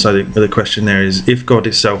 So the question there is, if God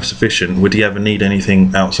is self-sufficient, would he ever need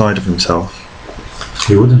anything outside of himself?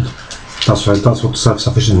 He wouldn't. That's what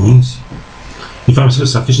self-sufficient means. If I'm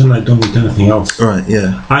self-sufficient, I don't need anything else. Right,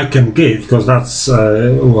 yeah. I can give, because that's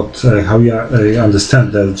how we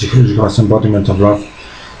understand the Jehovah's embodiment of love.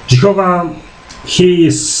 Jehovah, he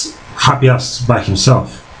is happiest by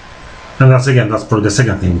himself. And that's probably the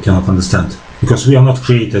second thing we cannot understand. Because we are not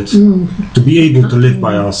created to be able to live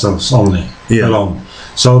by ourselves only, alone.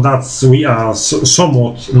 So we are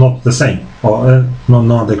somewhat not the same. Or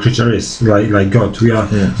no other creature is like God.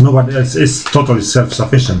 Nobody else is totally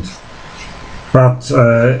self-sufficient. But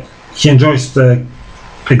he enjoys the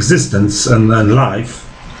existence and life,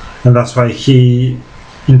 and that's why he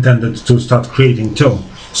intended to start creating too.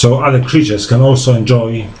 So other creatures can also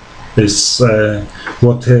enjoy this,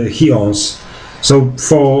 what he owns. So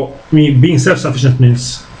for me, being self-sufficient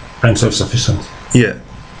means I'm self-sufficient. Yeah.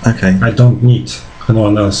 Okay. I don't need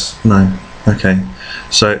anyone else. No. Okay.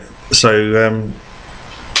 So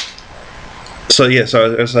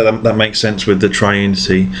that makes sense with the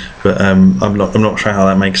Triunity, but I'm not sure how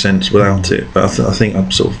that makes sense without it. But I think I'll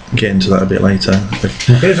sort of get into that a bit later.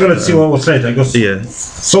 Okay, so let's see what's later. Because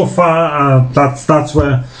so far, that's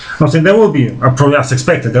where I think there will be probably as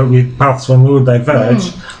expected. There will be paths when we will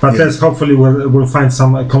diverge, but let's hopefully we'll find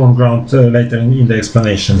some common ground later in the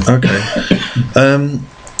explanation. Okay.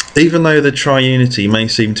 Even though the Triunity may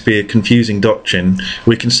seem to be a confusing doctrine,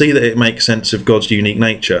 we can see that it makes sense of God's unique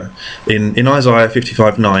nature. In Isaiah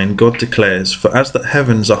 55:9, God declares, "For as the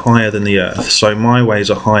heavens are higher than the earth, so my ways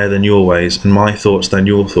are higher than your ways, and my thoughts than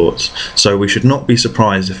your thoughts." So we should not be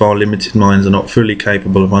surprised if our limited minds are not fully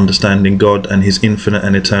capable of understanding God and his infinite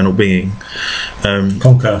and eternal being.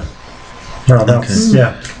 Concur. No, that's,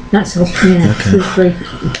 That's all, okay.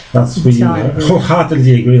 We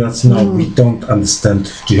wholeheartedly agree that we don't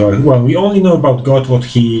understand Jehovah. Well, we only know about God what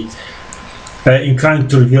he inclined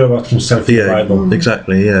to reveal about himself in the Bible.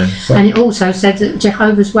 Exactly, So, and it also said that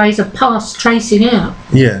Jehovah's ways are past tracing out.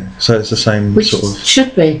 Yeah, so it's the same which sort of...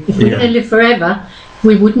 should be. If we're going to live forever,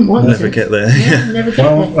 we wouldn't want never get there. Never get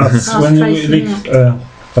there. That's when we read,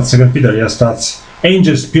 that's 2 Peter, that's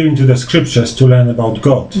angels peer into the scriptures to learn about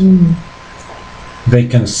God. They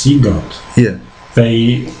can see God. Yeah.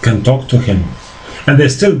 They can talk to him. And they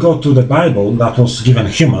still go to the Bible that was given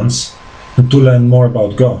humans to learn more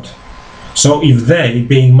about God. So if they,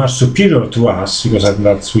 being much superior to us, because I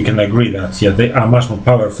think we can agree that they are much more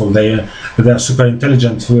powerful, they are super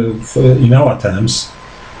intelligent in our terms,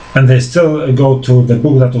 and they still go to the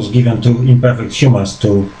book that was given to imperfect humans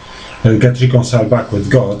to get reconciled back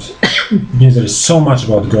with God, it means there is so much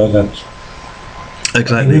about God that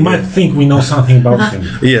exactly. We might think we know something about him.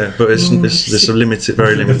 Yeah, but it's a limited,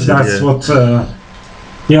 very limited. That's what. I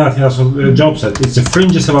think that's what Job said. It's the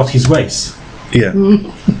fringes about his ways. Yeah.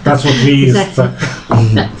 That's what we.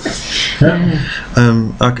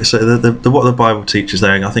 Okay, so what the Bible teaches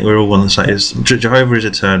there, I think we're all on the same. Is Jehovah is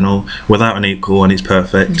eternal, without an equal, and he's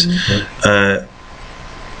perfect.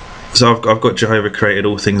 So I've got Jehovah created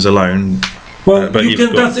all things alone. Well,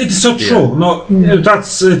 it's so true. No,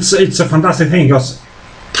 it's a fantastic thing because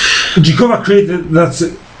Jehovah created.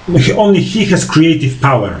 Only he has creative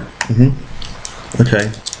power.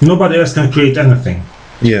 Okay. Nobody else can create anything.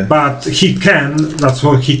 Yeah. But he can. That's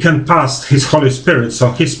what he can pass his Holy Spirit.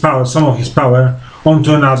 So his power, some of his power,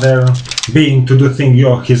 onto another being to do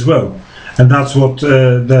his will, and that's what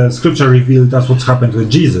the Scripture revealed. That's what's happened with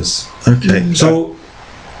Jesus. Okay. So.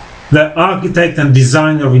 The architect and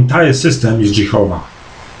designer of the entire system is Jehovah.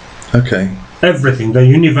 Okay. Everything, the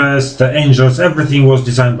universe, the angels, everything was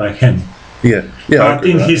designed by him. Yeah. But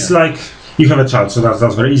in his you have a child, so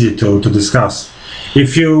that's very easy to discuss.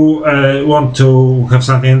 If you want to have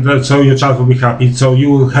something, so your child will be happy, so you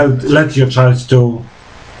will let your child do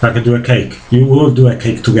a cake. You will do a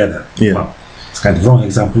cake together. Yeah. Well, it's kind of wrong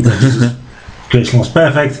example. Creation was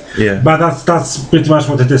perfect. Yeah. But that's pretty much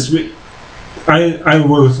what it is. I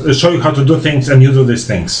will show you how to do things and you do these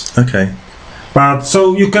things. Okay. But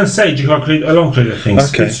so you can say Jehovah alone created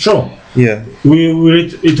things. Okay. It's true. Yeah. We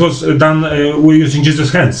read it was done. We're using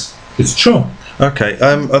Jesus' hands. It's true. Okay.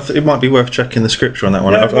 It might be worth checking the scripture on that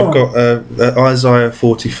one. Yeah, I've got Isaiah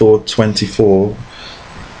 44:24,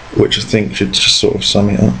 which I think should just sort of sum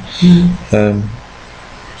it up.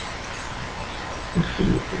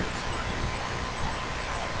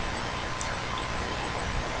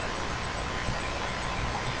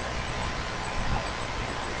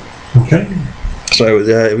 Okay. So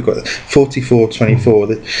we've got 44:24.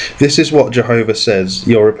 This is what Jehovah says,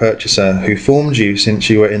 you're a purchaser, who formed you since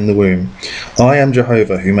you were in the womb. I am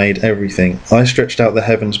Jehovah, who made everything. I stretched out the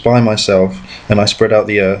heavens by myself, and I spread out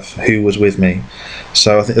the earth. Who was with me?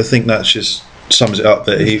 So I think that just sums it up,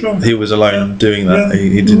 that he was alone doing that. Yeah.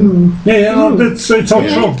 He didn't. It's all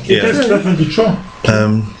true. It's definitely true.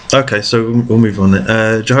 Okay, so we'll move on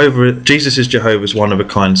then. Jesus is Jehovah's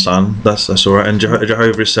one-of-a-kind son. That's all right, and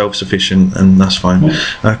Jehovah is self-sufficient, and that's fine.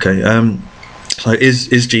 Okay. So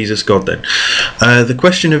is Jesus God then? The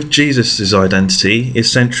question of Jesus' identity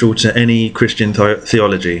is central to any Christian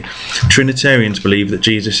theology. Trinitarians believe that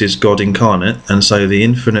Jesus is God incarnate, and so the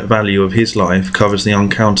infinite value of his life covers the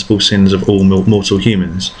uncountable sins of all mortal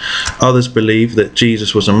humans. Others believe that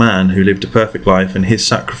Jesus was a man who lived a perfect life, and his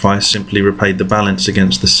sacrifice simply repaid the balance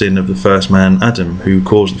against the sin of the first man, Adam, who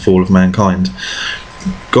caused the fall of mankind.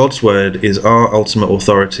 God's word is our ultimate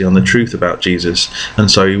authority on the truth about Jesus, and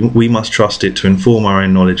so we must trust it to inform our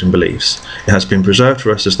own knowledge and beliefs. It has been preserved for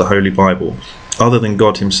us as the Holy Bible. Other than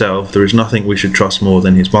God himself, there is nothing we should trust more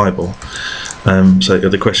than his Bible. So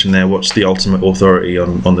the question there, what's the ultimate authority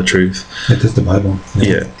on the truth? It is the Bible.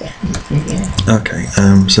 Yeah. Okay.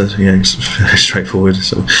 So it's very straightforward.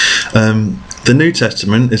 So, the New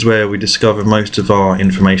Testament is where we discover most of our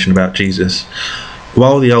information about Jesus.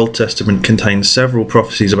 While the Old Testament contains several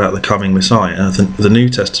prophecies about the coming Messiah, the New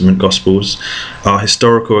Testament Gospels are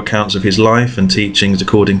historical accounts of his life and teachings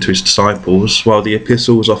according to his disciples, while the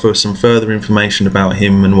epistles offer some further information about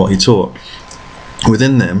him and what he taught.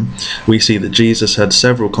 Within them, we see that Jesus had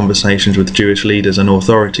several conversations with Jewish leaders and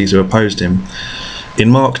authorities who opposed him. In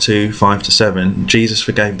Mark 2:5-7, Jesus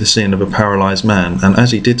forgave the sin of a paralysed man, and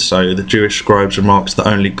as he did so, the Jewish scribes remarked that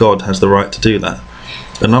only God has the right to do that.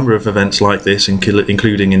 A number of events like this,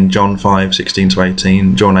 including in John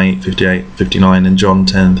 5:16-18, John 8:58-59, and John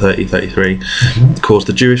 10:30-33, caused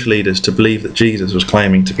the Jewish leaders to believe that Jesus was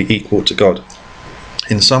claiming to be equal to God.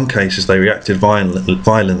 In some cases, they reacted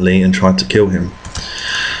violently and tried to kill him.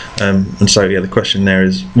 And so, the question there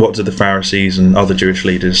is, what did the Pharisees and other Jewish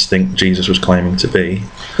leaders think Jesus was claiming to be?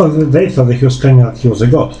 Well, they thought that he was claiming that he was a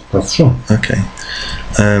god. That's true. Okay.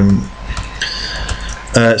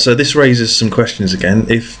 So this raises some questions again.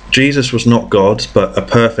 If Jesus was not God, but a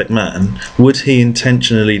perfect man, would he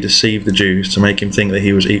intentionally deceive the Jews to make him think that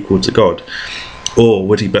he was equal to God? Or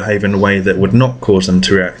would he behave in a way that would not cause them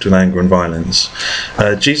to react with anger and violence?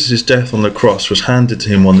 Jesus' death on the cross was handed to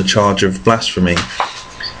him on the charge of blasphemy.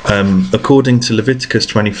 According to Leviticus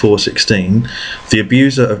 24:16, the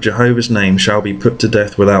abuser of Jehovah's name shall be put to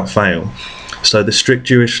death without fail. So the strict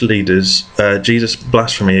Jewish leaders, Jesus'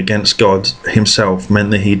 blasphemy against God himself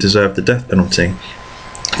meant that he deserved the death penalty.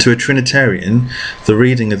 To a Trinitarian, the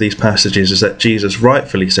reading of these passages is that Jesus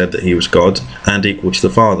rightfully said that he was God and equal to the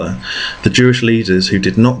Father. The Jewish leaders who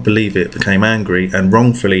did not believe it became angry and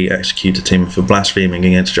wrongfully executed him for blaspheming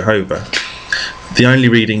against Jehovah. The only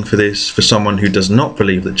reading for this, for someone who does not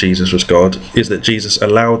believe that Jesus was God, is that Jesus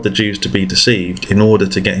allowed the Jews to be deceived in order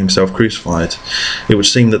to get himself crucified. It would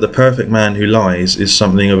seem that the perfect man who lies is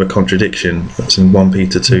something of a contradiction. That's in 1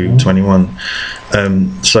 Peter 2:21.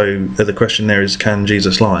 So the question there is, can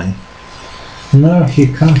Jesus lie? No, he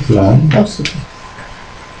can't lie. Possibly.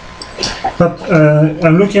 But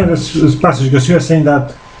I'm looking at this passage because you are saying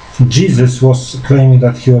that Jesus was claiming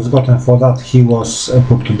that he was God, and for that he was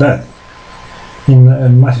put to death. In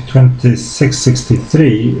Matthew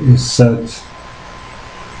 26:63, it said,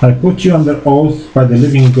 I put you under oath by the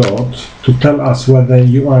living God to tell us whether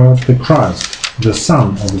you are the Christ, the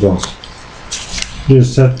Son of God.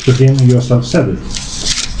 Jesus said to him, you yourself said it.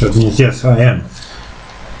 That means, yes, I am.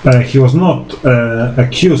 He was not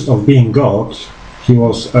accused of being God. He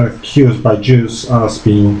was accused by Jews as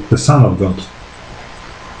being the Son of God.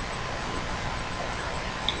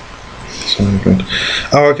 So good.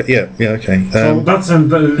 Oh, okay. Yeah. Okay. So that's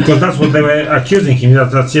because that's what they were accusing him.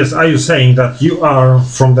 That's yes. Are you saying that you are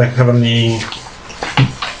from the heavenly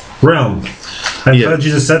realm? And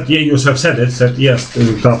Jesus said, "Yeah, you have said it." Said yes.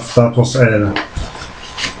 That was.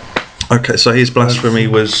 Okay, so his blasphemy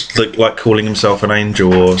was like calling himself an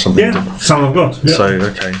angel or something. Yeah, Son of God. Yeah. So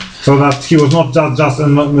okay. So that he was not just a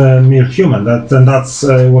mere human. That's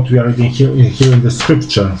what we are reading here in the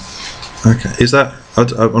scripture. Okay, is that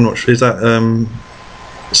I'm not sure. Is that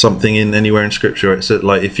something in anywhere in Scripture? It's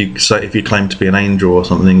like if you claim to be an angel or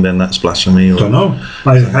something, then that's blasphemy. Or? I don't know.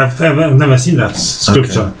 I have never seen that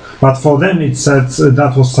Scripture. Okay. But for them, it said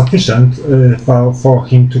that was sufficient for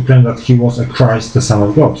him to claim that he was a Christ, the Son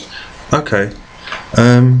of God. Okay.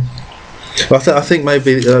 Well, I think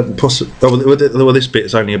maybe well, this bit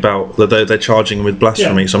is only about they're charging him with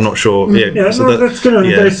blasphemy, so I'm not sure. That's good.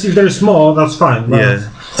 If there's more, that's fine. But,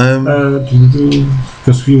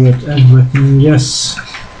 because we read everything. Yes.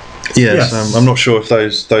 Yes. I'm not sure if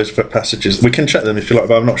those passages, we can check them if you like,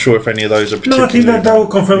 but I'm not sure if any of those are particularly... No, I think that will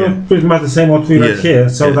confirm pretty much the same what we read here.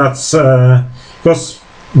 So that's because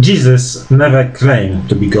Jesus never claimed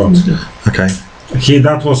to be God. Okay. He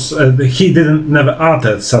didn't never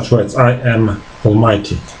uttered such words. I am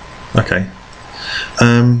Almighty. Okay.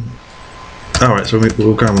 All right, so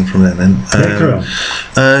we'll go on from there then.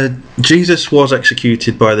 Jesus was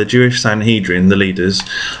executed by the Jewish Sanhedrin, the leaders,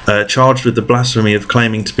 charged with the blasphemy of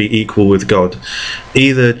claiming to be equal with God.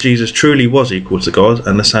 Either Jesus truly was equal to God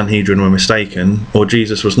and the Sanhedrin were mistaken, or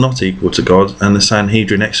Jesus was not equal to God and the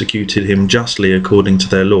Sanhedrin executed him justly according to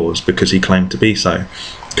their laws because he claimed to be so.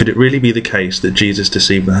 Could it really be the case that Jesus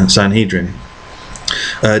deceived the Sanhedrin?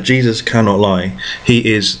 Jesus cannot lie.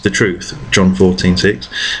 He is the truth. John 14:6.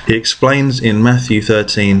 He explains in Matthew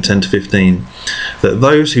 13:10-15 that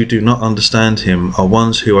those who do not understand him are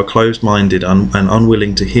ones who are closed-minded and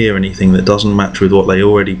unwilling to hear anything that doesn't match with what they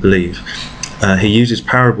already believe. He uses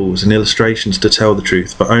parables and illustrations to tell the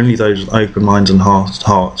truth, but only those with open minds and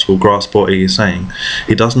hearts will grasp what he is saying.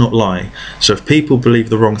 He does not lie, so if people believe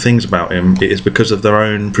the wrong things about him, it is because of their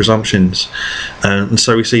own presumptions. And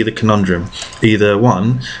so we see the conundrum. Either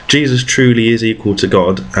 1, Jesus truly is equal to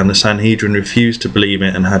God, and the Sanhedrin refused to believe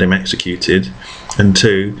it and had him executed. And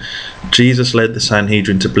 2, Jesus led the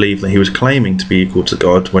Sanhedrin to believe that he was claiming to be equal to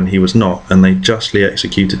God when he was not, and they justly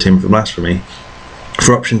executed him for blasphemy.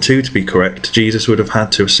 For option 2 to be correct, Jesus would have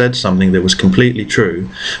had to have said something that was completely true,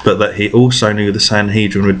 but that he also knew the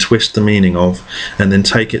Sanhedrin would twist the meaning of, and then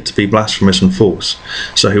take it to be blasphemous and false.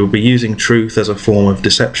 So he would be using truth as a form of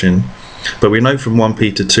deception. But we know from 1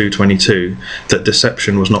 Peter 2:22 that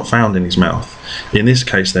deception was not found in his mouth. In this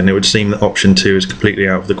case, then, it would seem that option 2 is completely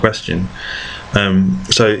out of the question.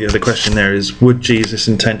 So the question there is, would Jesus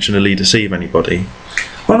intentionally deceive anybody?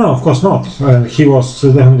 Well, no, of course not. He was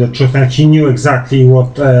definitely the truth, and he knew exactly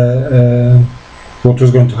what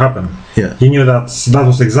was going to happen. Yeah. He knew that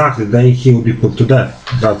was exactly the day he would be put to death.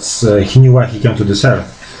 He knew why he came to this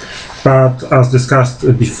earth. But as discussed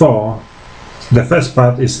before, the first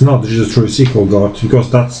part is not Jesus truly equal God, because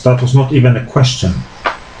that was not even a question.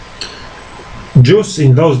 Jews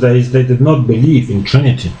in those days, they did not believe in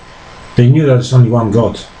Trinity. They knew that there's only one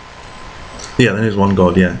God. Yeah, there is one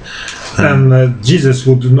God, yeah. And Jesus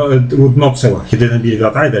would not say, well, he didn't believe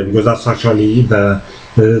that either, because that's actually the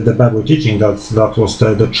Bible teaching, that was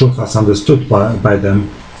the truth as understood by them.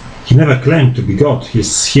 He never claimed to be God. He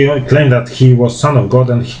claimed that he was Son of God,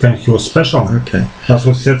 and he claimed he was special. Okay. That's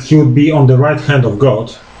what he said. He would be on the right hand of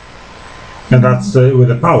God, and that's with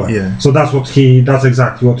the power. Yeah. So that's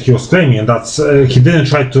exactly what he was claiming, and that's he didn't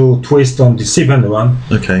try to twist or deceive anyone.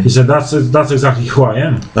 Okay. He said that's exactly who I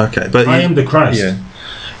am. Okay, but I am the Christ. Yeah.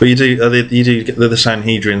 But you do get the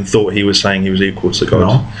Sanhedrin thought he was saying he was equal to God.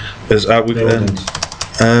 No.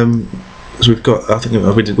 So we've got. I think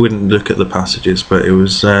we didn't look at the passages, but it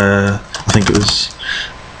was. I think it was.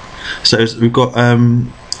 So we've got.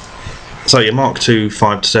 So yeah, Mark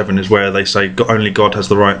 2:5-7 is where they say only God has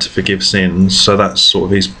the right to forgive sins. So that's sort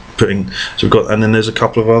of he's putting. So we've got, and then there's a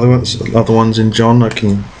couple of other ones in John. I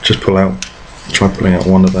can just try pulling out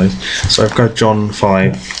one of those. So I've got John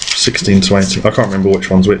 5:16-18. I can't remember which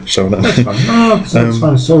one's which. So that's fine. No, that's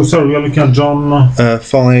fine. So sorry, we're looking at John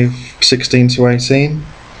 5:16-18.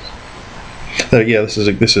 Yeah, this is.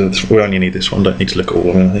 We only need this one. Don't need to look at all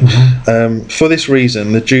of them. Mm-hmm. For this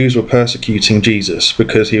reason, the Jews were persecuting Jesus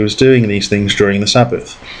because he was doing these things during the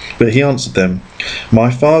Sabbath. But he answered them,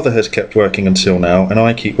 "My Father has kept working until now, and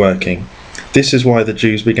I keep working." This is why the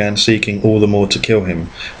Jews began seeking all the more to kill him,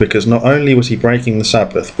 because not only was he breaking the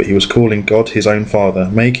Sabbath, but he was calling God his own Father,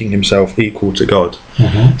 making himself equal to God.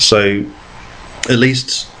 Mm-hmm. So, at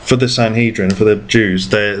least for the Sanhedrin, for the Jews,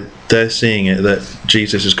 they're seeing it that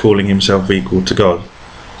Jesus is calling himself equal to God.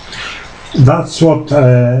 That's what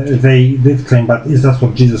they did claim, but is that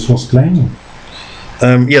what Jesus was claiming?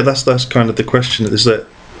 Yeah, that's kind of the question, is that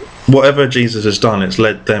whatever Jesus has done, it's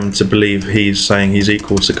led them to believe he's saying he's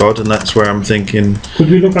equal to God, and that's where I'm thinking... Could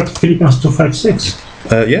we look at Philippians 2:5-6?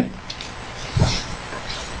 Yeah.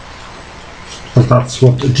 But that's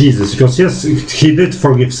what Jesus, because yes, he did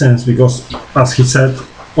forgive sins, because as he said,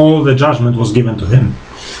 all the judgment was given to him.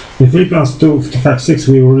 In Philippians 2:5-6,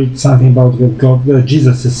 we will read something about God,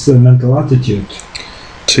 Jesus' mental attitude.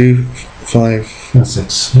 2, 5 and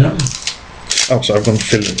 6. Yeah. Oh, sorry, I've gone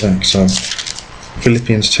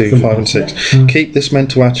Philippians 2, 5 and 6. Keep this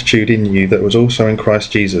mental attitude in you that was also in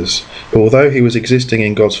Christ Jesus, who although he was existing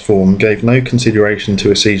in God's form, gave no consideration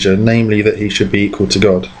to a seizure, namely that he should be equal to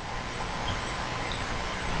God.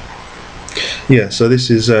 Yeah, so this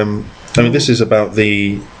is, this is about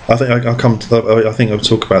the. I think I think I'll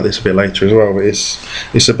talk about this a bit later as well. But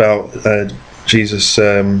it's about Jesus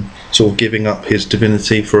sort of giving up his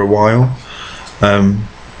divinity for a while.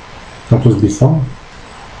 That was before.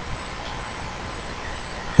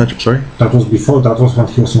 Sorry? That was before, that was when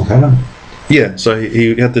he was in heaven. Yeah, so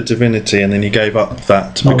he had the divinity and then he gave up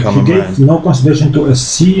that to become a man. He gave no consideration to a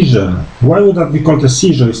seizure. Why would that be called a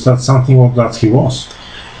seizure? Is that something that he was?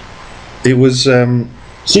 It was...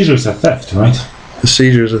 seizure is a theft, right? A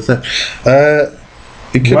seizure is a theft.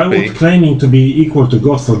 It could Why would claiming to be equal to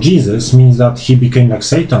God for Jesus means that he became like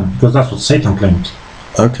Satan? Because that's what Satan claimed.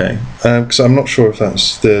 Okay, because I'm not sure if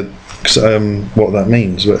that's what that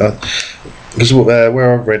means, but... Because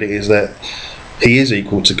where I've read it is that he is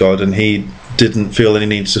equal to God, and he didn't feel that he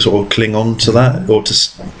needs to sort of cling on to that, or to.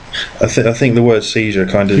 I think the word seizure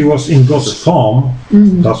kind of. He was in God's form.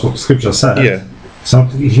 That's what Scripture said. Yeah.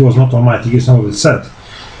 He was not Almighty. It's not what it said.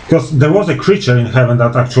 Because there was a creature in heaven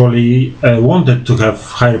that actually wanted to have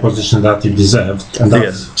higher position that he deserved, and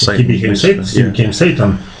that he became Satan. He became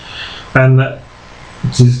Satan, and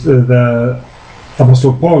the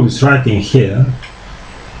Apostle Paul is writing here.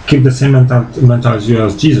 Keep the same mentality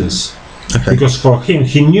as Jesus, because for him,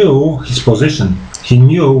 he knew his position. He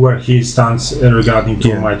knew where he stands regarding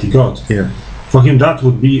to Almighty God. Yeah. For him, that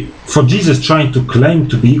would be for Jesus trying to claim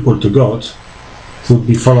to be equal to God would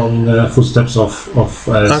be following the footsteps of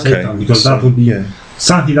Satan, because that would be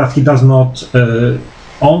something that he does not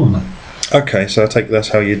own. Okay, so I take that's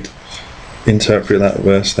how you'd interpret that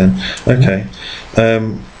verse then. Okay.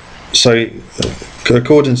 So,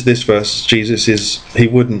 according to this verse, he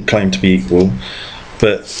wouldn't claim to be equal,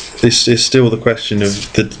 but this is still the question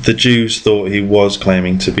of the Jews thought he was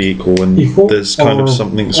claiming to be equal, and there's kind of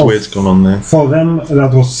something weird's gone on there. For them,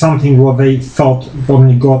 that was something what they thought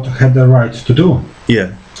only God had the right to do.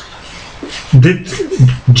 Yeah. Did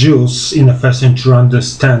Jews in the first century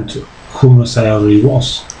understand who Messiah really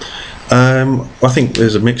was? I think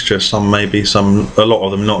there's a mixture. Some maybe, a lot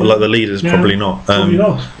of them not. Like the leaders, probably not. Probably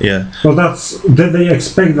not. Yeah. So did they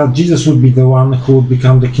expect that Jesus would be the one who would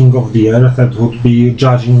become the king of the earth, that would be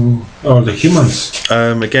judging all the humans?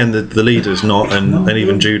 Again, the leaders not, and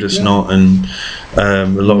even Judas not, and a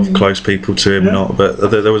lot of close people to him not.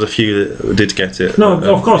 But there was a few that did get it. No,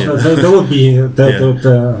 of course there would be.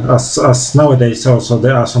 As nowadays also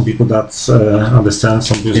there are some people that understand,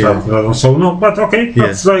 some people that don't. So no, but okay,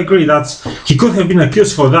 I agree. He could have been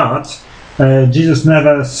accused for that. Jesus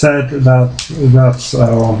never said that.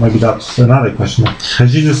 Maybe that's another question.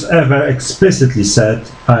 Has Jesus ever explicitly said,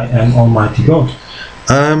 "I am Almighty God"?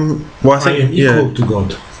 Well, I think I am equal to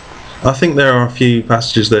God. I think there are a few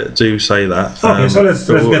passages that do say that. Okay, so let's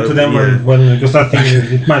get to them when because I think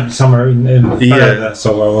it might be somewhere in further,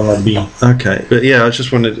 so I will not be. Okay, but I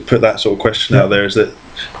just wanted to put that sort of question out there. Is that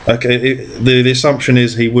the assumption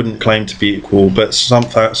is he wouldn't claim to be equal, but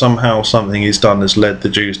somehow something he's done has led the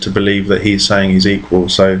Jews to believe that he's saying he's equal.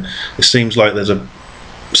 So it seems like there's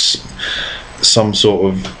some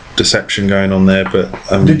sort of deception going on there. But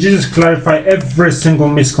did Jesus clarify every single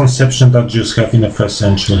misconception that Jews have in the first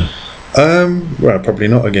century? Well, probably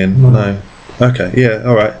not again. No. Okay. Yeah.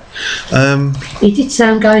 All right. He did say,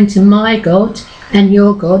 "I'm going to my God and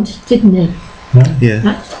your God," didn't he?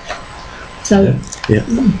 Yeah. So. Yeah.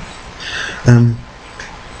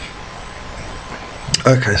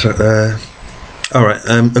 Okay. So. All right.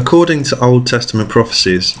 According to Old Testament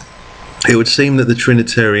prophecies, it would seem that the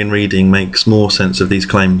Trinitarian reading makes more sense of these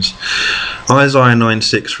claims. Isaiah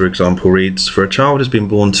 9:6, for example, reads, "For a child has been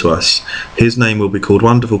born to us. His name will be called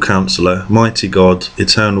Wonderful Counselor, Mighty God,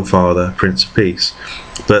 Eternal Father, Prince of Peace."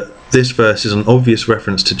 But this verse is an obvious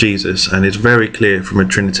reference to Jesus and is very clear from a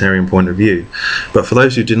Trinitarian point of view. But for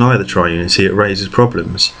those who deny the triunity, it raises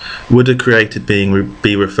problems. Would a created being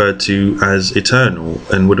be referred to as eternal,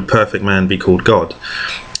 and would a perfect man be called God?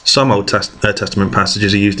 Some Old Testament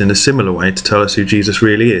passages are used in a similar way to tell us who Jesus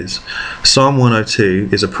really is. Psalm 102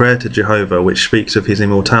 is a prayer to Jehovah which speaks of his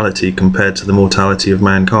immortality compared to the mortality of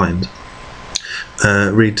mankind.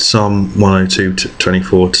 Read Psalm 102,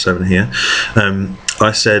 24-7 here.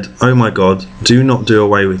 I said, "Oh my God, do not do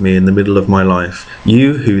away with me in the middle of my life.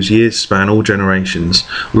 You whose years span all generations.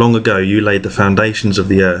 Long ago you laid the foundations of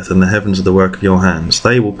the earth, and the heavens are the work of your hands.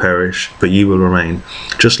 They will perish, but you will remain.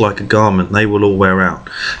 Just like a garment, they will all wear out.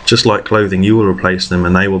 Just like clothing, you will replace them,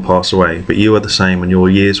 and they will pass away. But you are the same, and your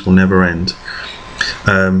years will never end."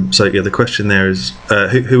 So yeah, the question there is,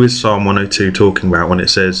 who is Psalm 102 talking about when it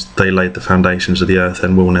says they laid the foundations of the earth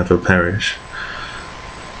and will never perish?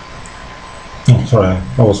 Oh, sorry,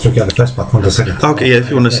 I was looking at the first part, not the second. Okay, yeah, if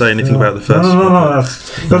you want to say anything about the first. No.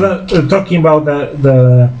 But talking about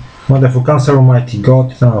the wonderful Counselor, Almighty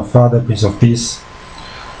God, Eternal Father, Prince of Peace.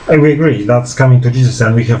 We agree that's coming to Jesus,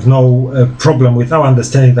 and we have no problem with our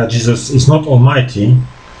understanding that Jesus is not Almighty.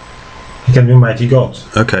 He can be Mighty God.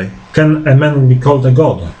 Okay. Can a man be called a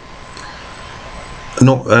God?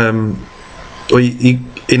 Not.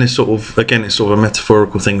 In a sort of, again, it's sort of a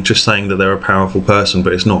metaphorical thing, just saying that they're a powerful person,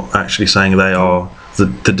 but it's not actually saying they are the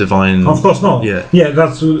divine. Of course not. Yeah.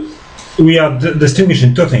 That's we are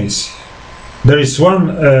distinguishing two things. There is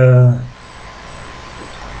one.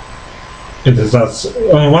 That's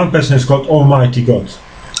only one person is called Almighty God.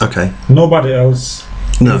 Okay. Nobody else.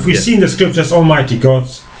 No, if we see in the scriptures Almighty God,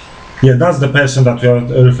 that's the person that we are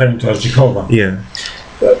referring to as Jehovah. Yeah.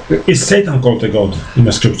 Is Satan called a God in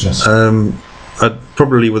the scriptures?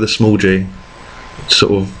 Probably with a small g,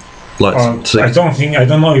 sort of like. I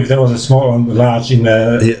don't know if there was a small and large in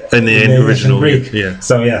the original Greek. Yeah.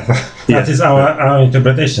 So that is our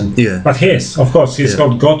interpretation. Yeah. But of course, he's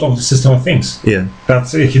called God of the system of things. Yeah.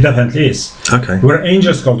 He definitely is. Okay. Were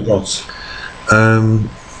angels called gods?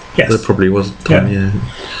 Yes. There probably was time. Yeah.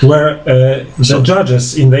 Where the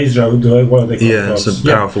judges in Israel were they called gods? Some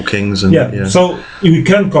powerful kings and So we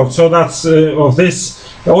can call. So that's of this.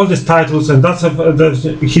 All these titles, and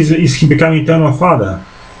is he becoming Eternal Father?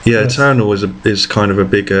 Yeah, yes. Eternal is kind of a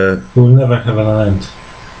bigger. Will never have an end.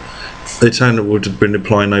 Eternal would have been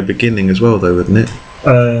implying no beginning as well, though, wouldn't it?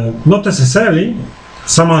 Not necessarily.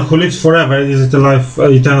 Someone who lives forever, is it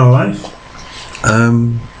eternal life?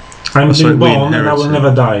 I'm being born and I will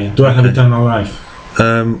never die. Do I have eternal life?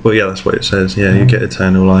 Well, yeah, that's what it says. Yeah, you get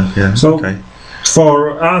eternal life. Yeah. So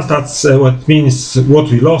for us, that's what means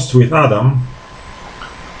what we lost with Adam.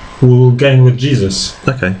 We will gain with Jesus.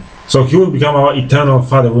 Okay. So he will become our eternal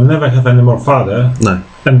Father. We'll never have any more Father. No.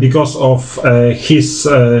 And because of his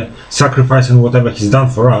sacrifice and whatever he's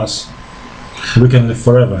done for us, we can live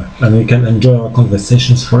forever and we can enjoy our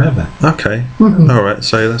conversations forever. Okay. All right.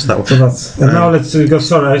 So that's that one. So that's. And now let's go.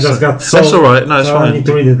 Sorry, I just got. That's all right. No, it's fine. I need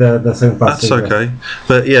to read the second passage. That's okay.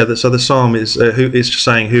 But yeah, so the psalm is it's just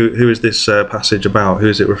saying who is this passage about? Who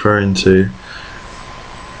is it referring to?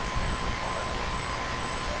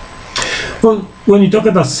 Well, when you talk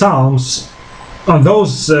about Psalms, on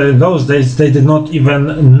those days they did not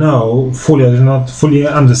even know fully, did not fully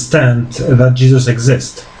understand that Jesus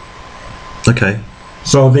exists. Okay.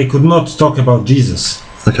 So they could not talk about Jesus.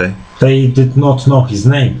 Okay. They did not know his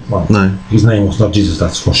name. Well, no. His name was not Jesus,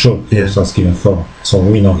 that's for sure. He was given for, so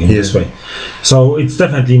we know him this way. So it's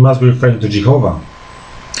definitely must be referring to Jehovah.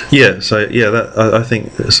 Yeah, so that I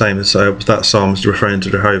think the same as that psalm is referring to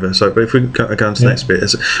Jehovah. So, but if we go on to the next bit,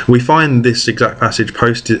 we find this exact passage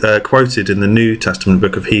quoted in the New Testament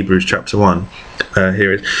book of Hebrews, chapter 1.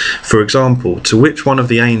 Here it is. For example, to which one of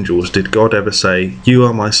the angels did God ever say, "You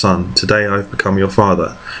are my son; today I have become your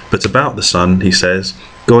father"? But about the Son, he says,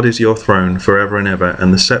 "God is your throne forever and ever,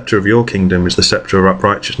 and the scepter of your kingdom is the scepter of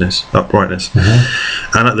uprightness.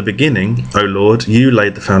 And at the beginning, O Lord, you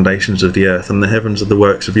laid the foundations of the earth, and the heavens are the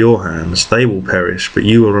works of your hands. They will perish, but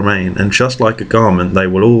you will remain. And just like a garment, they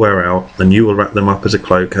will all wear out, and you will wrap them up as a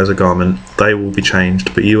cloak, as a garment. They will be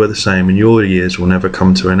changed, but you are the same, and your years will never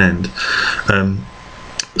come to an end."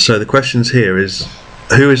 So the questions here is,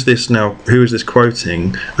 who is this now? Who is this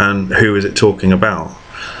quoting, and who is it talking about?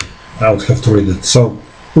 I would have to read it. So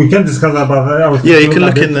we can discuss about that. Yeah, you can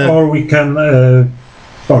look in there, or we can.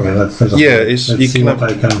 Okay, let's see what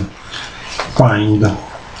I can find.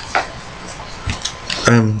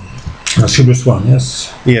 Hebrews 1,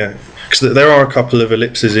 yes. Yeah, because there are a couple of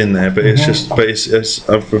ellipses in there, but it's just, it's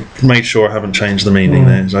I've made sure I haven't changed the meaning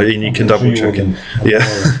there, so you can double check it. Yeah.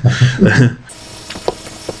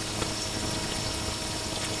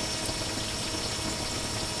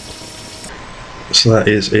 So that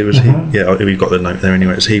is, it was, we've got the note there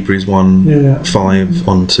anyway. It's Hebrews 1, 5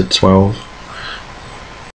 on to 12.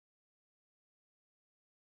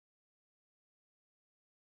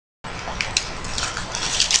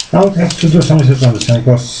 I would have to do some research on this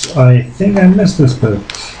because I think I missed this bit.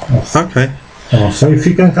 Okay. So if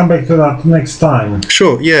you can come back to that next time.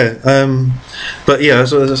 Sure, yeah. But yeah,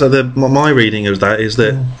 so my reading of that is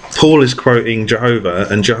that Paul is quoting Jehovah,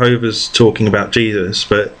 and Jehovah's talking about Jesus,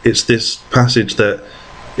 but it's this passage that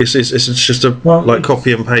it's just a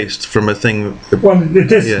copy and paste from a thing. Well,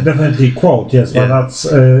 it is definitely quote, yes, but that's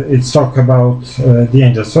it's talk about the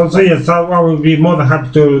angels. So yes, I will be more than happy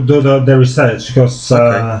to do the research, because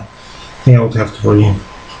I think I would have to really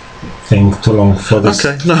think too long for this.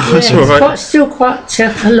 Okay, no, that's all right. Still quite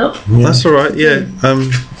a lot. Yeah. That's all right. Yeah.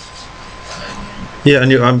 Yeah,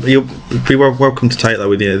 and you'll be welcome to take that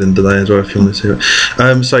with you then today as well if you want to hear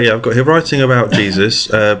it. So yeah, I've got here writing about Jesus.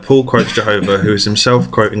 Paul quotes Jehovah, who is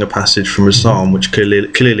himself quoting a passage from a psalm which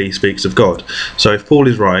clearly speaks of God. So if Paul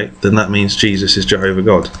is right, then that means Jesus is Jehovah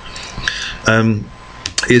God.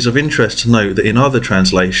 It is of interest to note that in other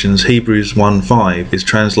translations, Hebrews 1:5 is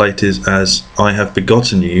translated as "I have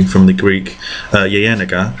begotten you" from the Greek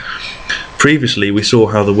 "yeyenega." Previously, we saw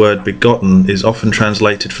how the word begotten is often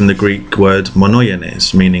translated from the Greek word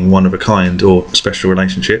monogenes, meaning one of a kind or special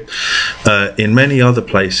relationship. In many other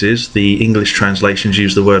places, the English translations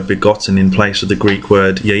use the word begotten in place of the Greek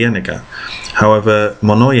word yeyenega. However,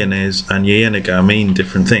 monogenes and yeyenega mean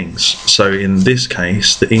different things. So in this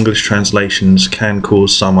case, the English translations can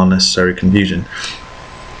cause some unnecessary confusion.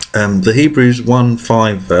 The Hebrews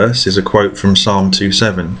 1:5 verse is a quote from Psalm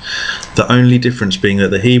 2:7, the only difference being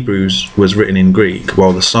that the Hebrews was written in Greek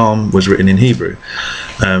while the Psalm was written in Hebrew.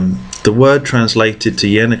 The word translated to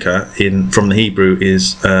yenika from the Hebrew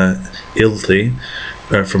is ilthi,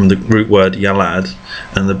 from the root word yalad,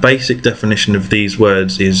 and the basic definition of these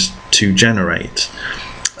words is to generate.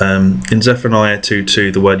 In Zephaniah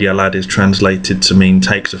 2:2, the word yalad is translated to mean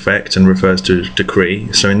takes effect and refers to decree.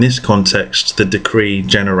 So in this context, the decree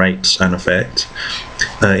generates an effect.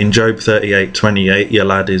 In Job 38:28,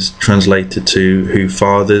 yalad is translated to who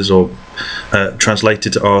fathers, or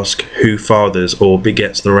translated to ask who fathers or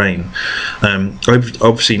begets the rain.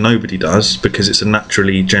 Obviously nobody does, because it's a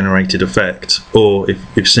naturally generated effect. Or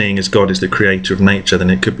if seeing as God is the creator of nature, then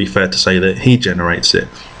it could be fair to say that he generates it.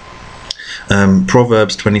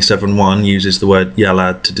 Proverbs 27:1 uses the word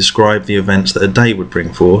yalad to describe the events that a day would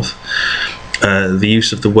bring forth. The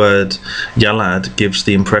use of the word yalad gives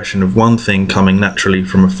the impression of one thing coming naturally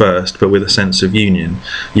from a first, but with a sense of union.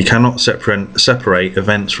 You cannot separate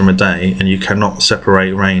events from a day, and you cannot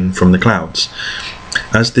separate rain from the clouds.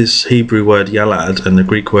 As this Hebrew word yalad and the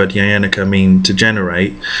Greek word yeyenika mean to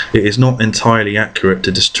generate, it is not entirely accurate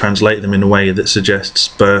to just translate them in a way that suggests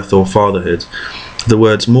birth or fatherhood. The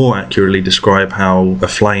words more accurately describe how a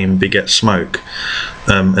flame begets smoke.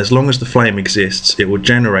 As long as the flame exists, it will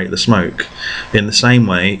generate the smoke. In the same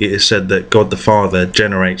way, it is said that God the Father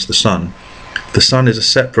generates the Son. The Son is a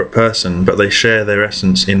separate person, but they share their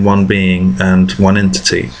essence in one being and one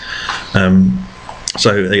entity.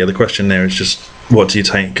 So yeah, the question there is just, what do you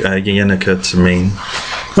take yeyenika to mean?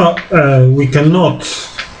 Well, we cannot,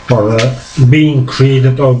 being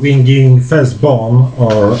created or being given firstborn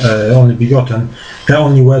or only begotten, the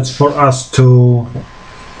only words for us to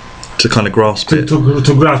kind of grasp it.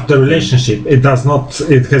 To grasp the relationship. It does not.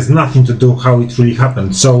 It has nothing to do how it really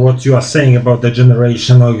happened. So what you are saying about the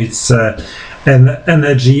generation of its an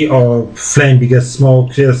energy or flame begets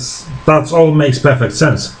smoke, yes, that all makes perfect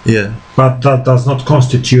sense. Yeah. But that does not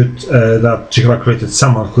constitute that Jehovah created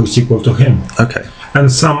someone who is equal to him. Okay.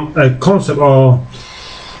 And some concept, or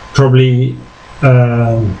probably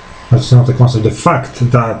that's not a concept, the fact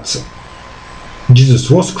that Jesus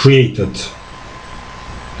was created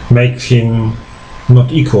make him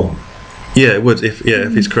not equal. Yeah, it would. If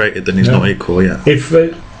he's created, then he's not equal. Yeah.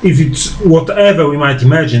 If it's whatever we might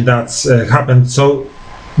imagine that's happened, so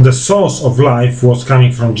the source of life was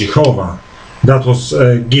coming from Jehovah, that was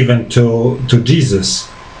given to Jesus,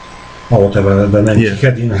 or whatever the name he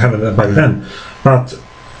had in heaven back then. But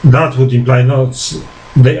that would imply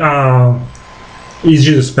is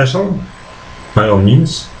Jesus special? By all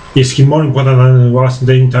means. Is he more important than he was in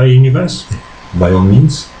the entire universe? By all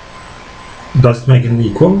means. Does it make him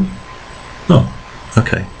equal? No.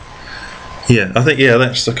 Okay. Yeah, I think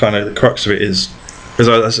that's the kind of the crux of it is,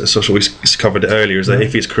 as sort of we covered it earlier, is that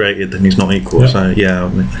if he's created, then he's not equal. So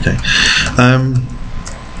okay.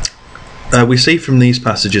 We see from these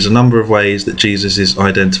passages a number of ways that Jesus is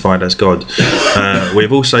identified as God.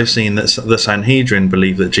 We've also seen that the Sanhedrin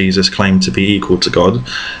believe that Jesus claimed to be equal to God,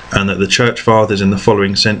 and that the church fathers in the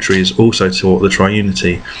following centuries also taught the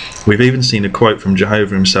triunity. We've even seen a quote from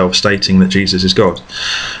Jehovah himself stating that Jesus is God.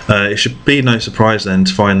 It should be no surprise then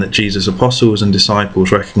to find that Jesus' apostles and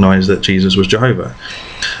disciples recognised that Jesus was Jehovah.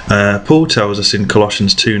 Paul tells us in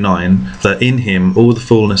Colossians 2:9 that in him all the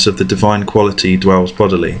fullness of the divine quality dwells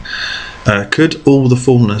bodily. Could all the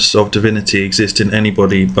fullness of divinity exist in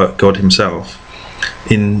anybody but God himself?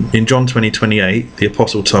 In John 20:28, the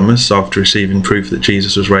Apostle Thomas, after receiving proof that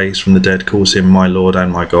Jesus was raised from the dead, calls him my Lord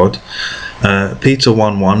and my God. Peter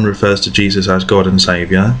 1:1 refers to Jesus as God and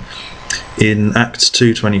Saviour. In Acts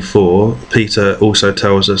 2:24, Peter also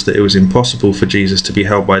tells us that it was impossible for Jesus to be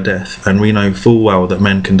held by death, and we know full well that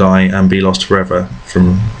men can die and be lost forever,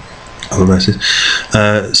 from other verses.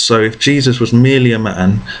 So if Jesus was merely a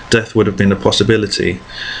man, death would have been a possibility.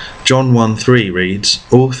 John 1:3 reads,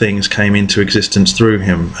 all things came into existence through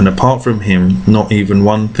him, and apart from him not even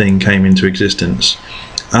one thing came into existence.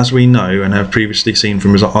 As we know and have previously seen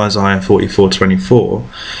from Isaiah 44:24,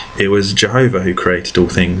 it was Jehovah who created all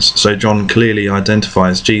things. So John clearly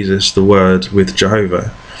identifies Jesus, the Word, with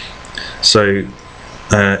Jehovah. So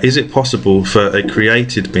is it possible for a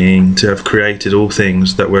created being to have created all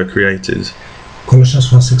things that were created?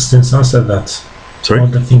 Colossians 1:16 answered that. Sorry? All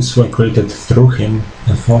the things were created through him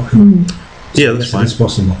and for him. So Yeah, that's fine. It's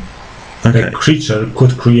possible. Okay. A creature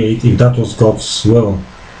could create if that was God's will.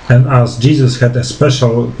 And as Jesus had a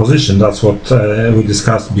special position, that's what we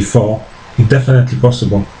discussed before, it's definitely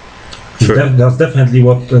possible. That's definitely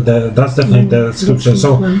the scripture.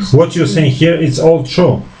 So what you're saying here is all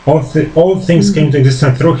true. All things came to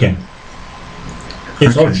existence through him.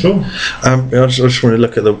 It's all true. I just want to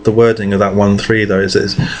look at the wording of that 1:3 though. It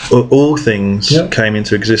says all things came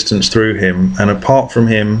into existence through him, and apart from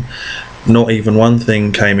him, not even one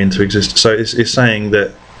thing came into existence. So it's saying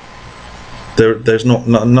that there's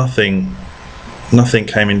nothing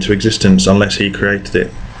came into existence unless he created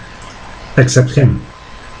it. Except him.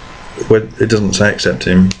 Well, it doesn't say except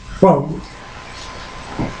him. Well,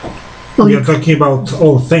 we are talking about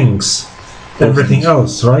all things, everything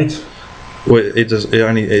else, right? Well,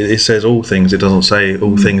 it says all things. It doesn't say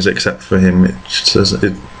all things except for him. It says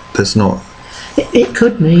there's not. It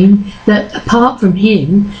could mean that apart from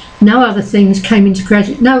him, no other things came into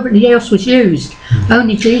creation. Nobody else was used.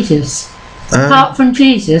 Only Jesus. Apart from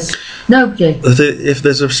Jesus, nobody. If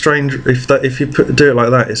there's a strange, if you do it like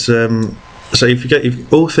that, it's so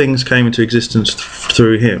if all things came into existence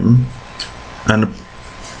through him, and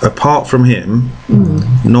apart from him,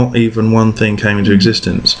 not even one thing came into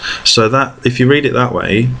existence. So that if you read it that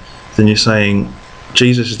way, then you're saying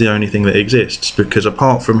Jesus is the only thing that exists, because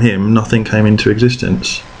apart from him, nothing came into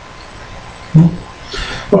existence.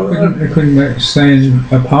 Well, couldn't be saying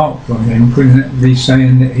apart from him, couldn't it be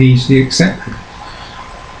saying that he's the accepted?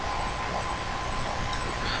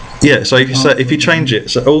 Yeah, so if you change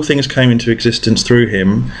it, so all things came into existence through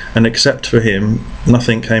him, and except for him,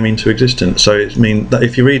 nothing came into existence. So it means that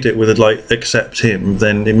if you read it with it like except him,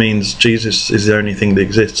 then it means Jesus is the only thing that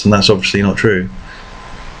exists, and that's obviously not true.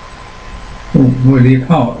 Well, the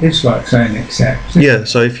apart is like saying except. Yeah,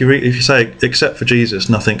 so if you say except for Jesus,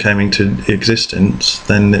 nothing came into existence,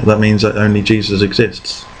 then that means that only Jesus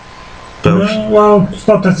exists. But well,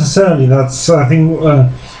 not necessarily. That's I think.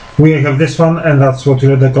 We have this one, and that's what we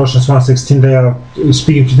read in Colossians 1:16. They are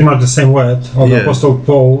speaking pretty much the same word. Or the Apostle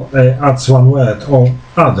Paul adds one word, or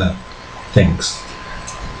other things,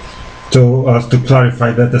 to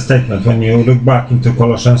clarify the statement. When you look back into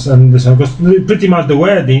Colossians, and this one goes pretty much the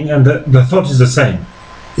wording and the thought is the same.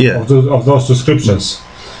 Yeah. Of those two scriptures,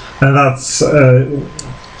 and that's.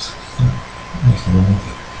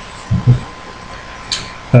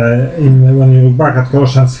 When you look back at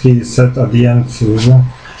Colossians, he said at the end,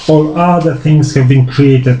 all other things have been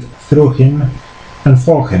created through him and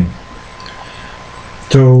for him.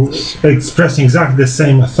 To express exactly the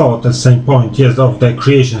same thought, the same point, yes, of the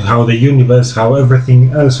creation, how the universe, how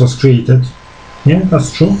everything else was created. Yeah,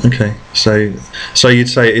 that's true. Okay, so you'd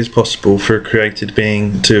say it is possible for a created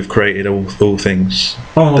being to have created all things.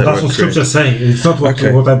 Oh no, that's what Scripture say. It's not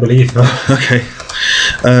what I believe. Okay.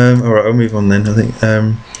 All right, I'll move on then. I think.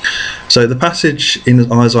 So the passage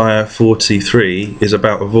in Isaiah 43 is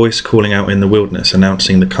about a voice calling out in the wilderness,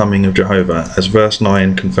 announcing the coming of Jehovah, as verse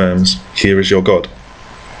 9 confirms, "Here is your God."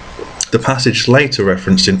 The passage later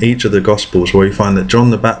referenced in each of the Gospels, where we find that John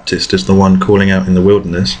the Baptist is the one calling out in the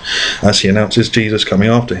wilderness, as he announces Jesus coming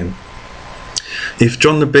after him. If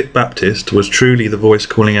John the Baptist was truly the voice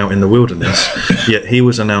calling out in the wilderness, yet he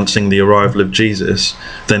was announcing the arrival of Jesus,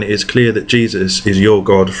 then it is clear that Jesus is your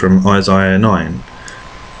God from Isaiah 9.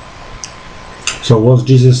 So was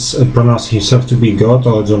Jesus pronouncing himself to be God,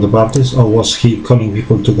 or John the Baptist, or was he calling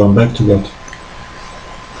people to come back to God?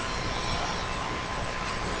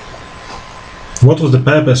 What was the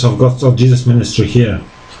purpose of Jesus' ministry here?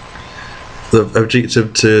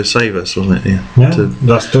 To save us, wasn't it? Yeah,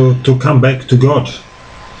 that's to come back to God.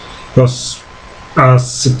 Because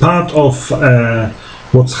as part of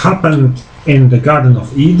what's happened in the Garden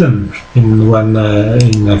of Eden, in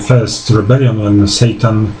the first rebellion, when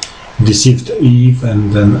Satan deceived Eve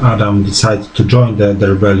and then Adam decided to join the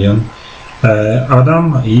rebellion,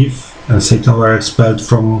 Adam, Eve and Satan were expelled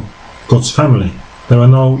from God's family. There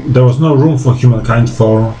was no room for humankind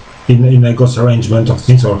in God's arrangement of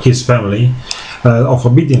things, or his family of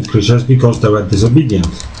obedient creatures, because they were disobedient.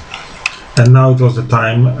 And now it was the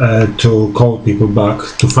time to call people back,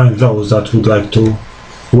 to find those that would like to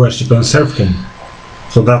worship and serve him.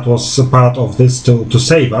 So that was a part of this to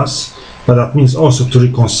save us, but that means also to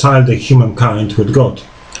reconcile the humankind with God.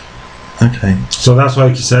 Okay. So that's why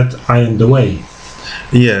he said, I am the way.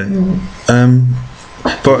 Yeah.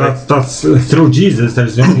 But that's through Jesus,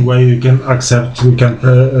 there's the only way we can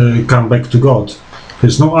come back to God.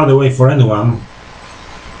 There's no other way for anyone.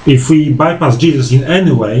 If we bypass Jesus in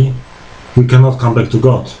any way, we cannot come back to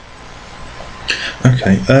God.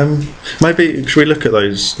 Okay. Maybe should we look at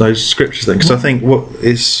those scriptures then? Because I think what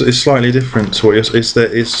is slightly different to what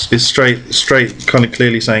it's straight, kind of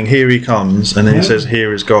clearly saying, "Here he comes," and then it says,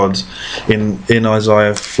 "Here is God," in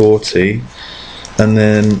Isaiah 40, and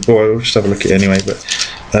then we'll just have a look at it anyway. But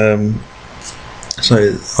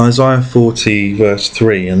so Isaiah 40 verse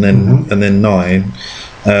 3, and then 9.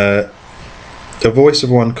 A voice of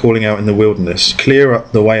one calling out in the wilderness, clear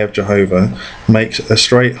up the way of Jehovah, make a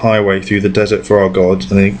straight highway through the desert for our God.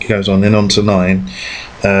 And then he goes on, then on to 9.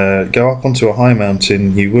 Go up onto a high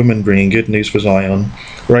mountain, you women bringing good news for Zion.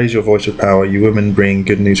 Raise your voice with power, you women bringing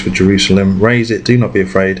good news for Jerusalem. Raise it, do not be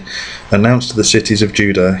afraid. Announce to the cities of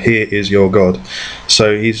Judah, here is your God.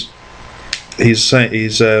 So the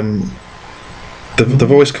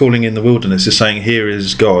voice calling in the wilderness is saying, here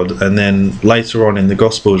is God. And then later on in the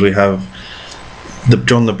Gospels we have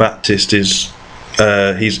John the Baptist is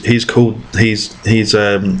he's called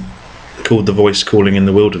the voice calling in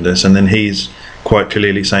the wilderness, and then he's quite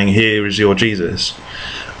clearly saying, here is your Jesus.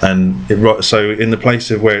 And so in the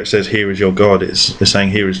place of where it says here is your God, it's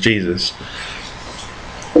saying here is Jesus,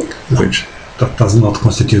 which that does not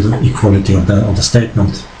constitute equality of the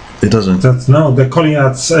statement. It doesn't. The calling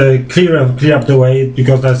that's clear up the way,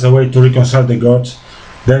 because that's a way to reconcile the God.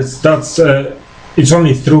 It's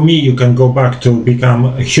only through me you can go back to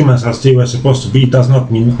become humans as they were supposed to be. It does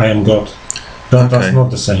not mean I am God. That's not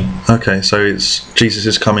the same. Okay, so it's Jesus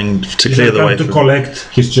is coming to clear the way to collect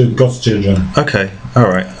God's children. Okay, all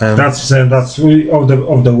right. That's of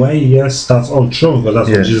the way. Yes, that's all true. But that's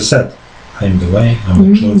what Jesus said. I am the way.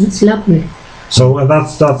 I'm the truth. It's lovely. So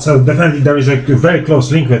that's definitely, there is a very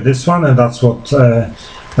close link with this one, and that's what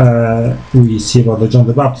we see about John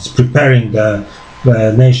the Baptist preparing the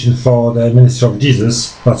nation for the ministry of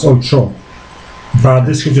Jesus. That's all true, but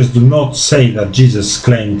the scriptures do not say that Jesus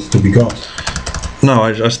claimed to be God. No,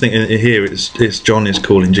 I just think here it's John is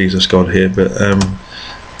calling Jesus God here, but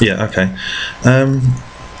yeah, okay.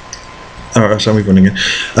 Alright, so I'm moving on again.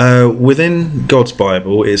 Within God's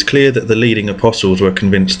Bible, it's clear that the leading apostles were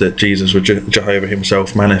convinced that Jesus was Jehovah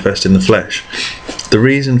himself manifest in the flesh. The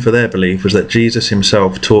reason for their belief was that Jesus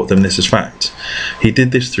himself taught them this as fact. He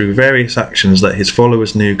did this through various actions that his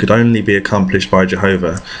followers knew could only be accomplished by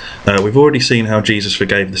Jehovah. We've already seen how Jesus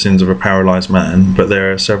forgave the sins of a paralysed man, but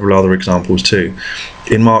there are several other examples too.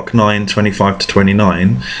 In Mark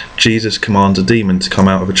 9:25-29, Jesus commands a demon to come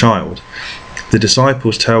out of a child. The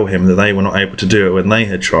disciples tell him that they were not able to do it when they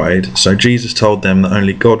had tried, so Jesus told them that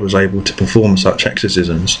only God was able to perform such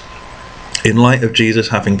exorcisms. In light of Jesus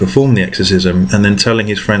having performed the exorcism and then telling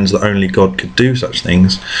his friends that only God could do such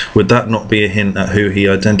things, would that not be a hint at who he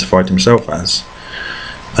identified himself as?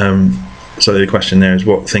 So the question there is,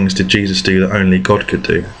 what things did Jesus do that only God could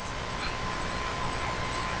do?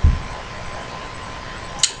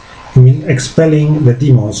 I mean, expelling the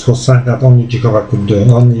demons was something that only Jehovah could do,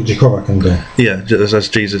 only Jehovah can do. Yeah, as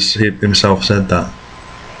Jesus himself said that.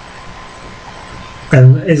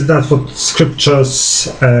 And is that what scriptures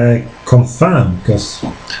confirm? Because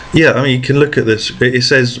yeah, I mean, you can look at this. It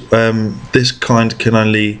says this kind can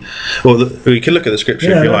only. Well, you can look at the scripture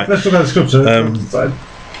if you like. Let's look at the scripture.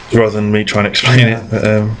 Rather than me trying to explain it.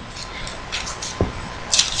 But,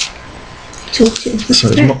 so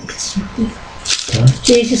it's not.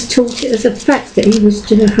 Jesus taught it as a fact that he was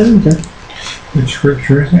Jehovah. Which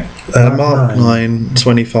scripture is it? Mark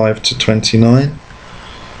 9:25-29.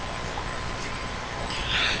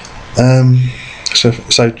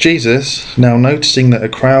 So Jesus, now noticing that a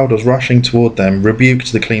crowd was rushing toward them,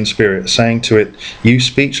 rebuked the clean spirit, saying to it, "You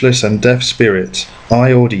speechless and deaf spirit,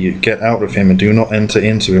 I order you, get out of him and do not enter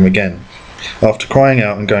into him again." After crying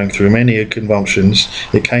out and going through many convulsions,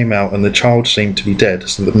 it came out, and the child seemed to be dead,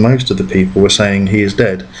 so that most of the people were saying, "He is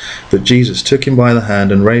dead." But Jesus took him by the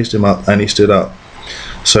hand and raised him up, and he stood up.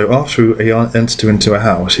 So after he entered into a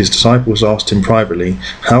house, his disciples asked him privately,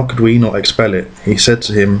 "How could we not expel it?" He said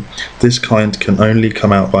to him, "This kind can only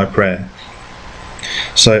come out by prayer."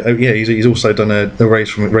 So he's also done a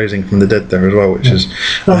raising from the dead there as well, which is.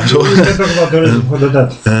 No, we can talk about the raising from the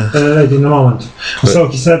dead later in a moment. So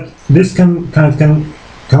he said, "This can come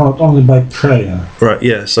out only by prayer." Right.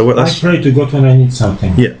 Yeah. So I pray to God when I need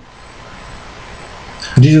something. Yeah.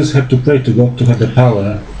 Jesus had to pray to God to have the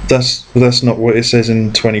power. That's not what it says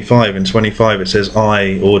in 25. In 25 it says,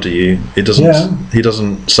 "I order you." It doesn't. Yeah. He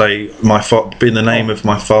doesn't say, in the name of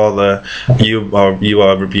my Father, okay. you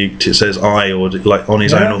are rebuked. It says, "I order," like on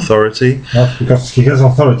his own authority. Not because he has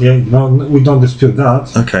authority. No, we don't dispute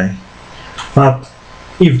that. Okay. But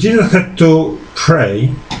if Jesus had to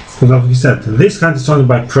pray, because he said, "This kind is only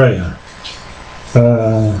by prayer."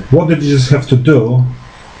 What did Jesus have to do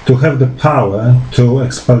to have the power to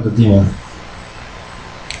expel the demon?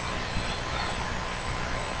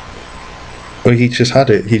 Well, he just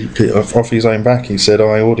had it. He off his own back. He said,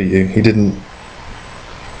 "I order you." He didn't.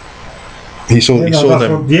 He saw them.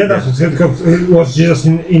 That's because was Jesus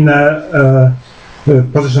in a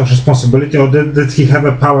position of responsibility, or did he have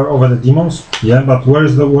a power over the demons? Yeah, but where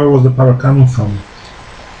was the power coming from?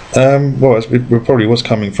 Well, it probably was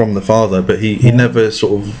coming from the Father, but he never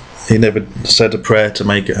never said a prayer to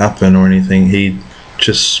make it happen or anything. He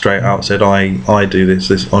just straight out said, "I do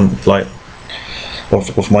this on like."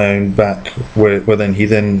 Off my own back, where then he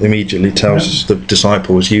immediately tells the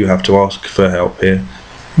disciples, "You have to ask for help here."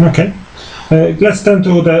 Okay, let's turn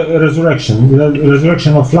to the resurrection. The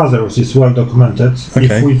resurrection of Lazarus is well documented.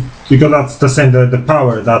 Okay. Because that's the same, the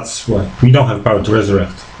power. That's what we don't have power to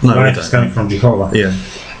resurrect. No, life is coming from Jehovah. Yeah.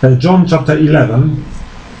 John chapter 11,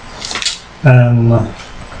 and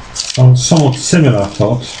on somewhat similar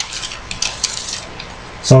thought.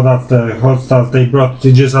 So that they brought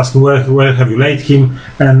Jesus asking, where have you laid him?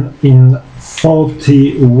 And in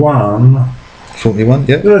 41,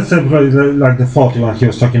 yeah. Let's say like the 41, he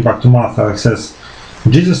was talking back to Martha. It says,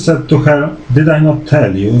 Jesus said to her, "Did I not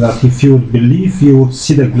tell you that if you would believe, you would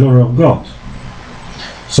see the glory of God?"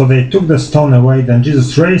 So they took the stone away. Then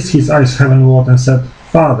Jesus raised his eyes heavenward and said,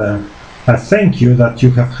 "Father, I thank you that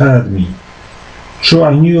you have heard me. True,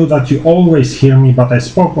 I knew that you always hear me, but I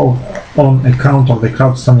spoke on account of the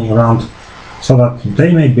crowd standing around, so that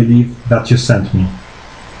they may believe that you sent me."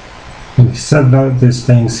 When he said these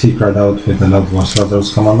things, he cried out with a loud voice,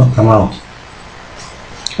 "Lazarus, come out."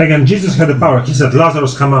 Again, Jesus had the power. He said,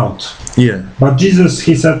 "Lazarus, come out." Yeah. But Jesus,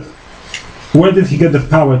 he said, where did he get the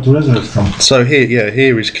power to resurrect from? So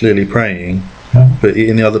here he's clearly praying. Yeah. But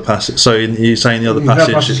in the other passage, you say in the other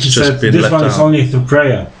passage, it's just been left out. This one is only through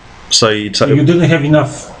prayer. So you didn't have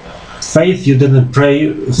enough faith, you didn't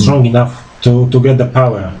pray strong enough to get the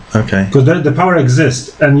power. Okay. Because the power exists,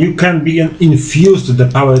 and you can be infused with the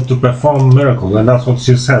power to perform miracles, and that's what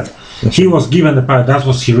he said. He was given the power. That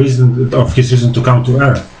was his reason to come to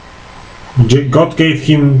earth. God gave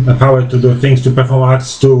him the power to do things, to perform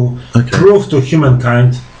acts, to prove to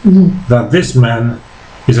humankind that this man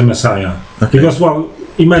is a Messiah. Okay. Because,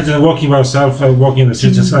 imagine walking by yourself, walking in the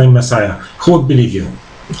streets and saying Messiah. Who would believe you?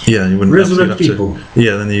 Yeah, you wouldn't resurrect people.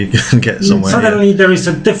 Then you can get somewhere. Suddenly there is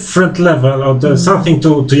a different level of something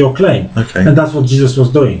to your claim. Okay. And that's what Jesus was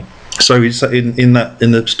doing. So he's in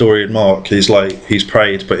the story in Mark, he's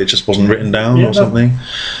prayed, but it just wasn't written down or something.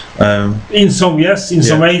 In some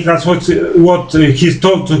ways, that's what he's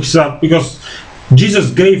told to his, because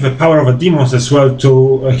Jesus gave the power of demons as well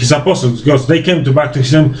to his apostles, because they came back to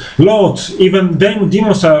him, "Lord, even them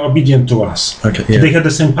demons are obedient to us." Okay. Yeah. They had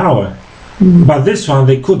the same power. But this one,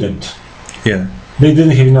 they couldn't. Yeah. They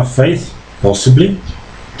didn't have enough faith, possibly.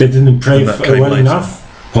 They didn't pray well enough,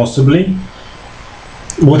 possibly.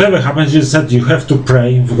 Whatever happens, Jesus said you have to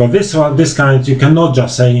pray, because this kind, you cannot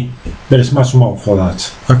just say there is much more for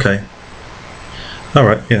that. Okay. All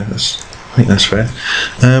right. Yeah, I think that's fair.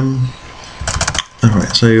 All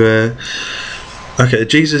right. So. Okay,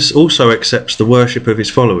 Jesus also accepts the worship of his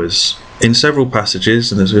followers. In several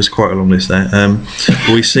passages, and there's quite a long list there,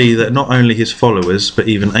 we see that not only his followers, but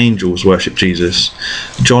even angels worship Jesus.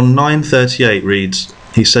 John 9:38 reads,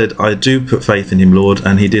 "He said, 'I do put faith in him, Lord,'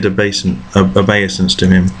 and he did obeisance to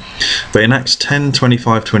him." But in Acts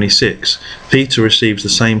 10:25-26, Peter receives the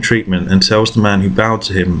same treatment and tells the man who bowed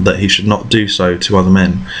to him that he should not do so to other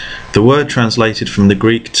men. The word translated from the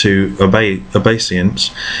Greek to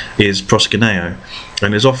obeisance is proskuneo,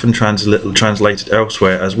 and is often translated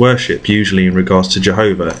elsewhere as worship, usually in regards to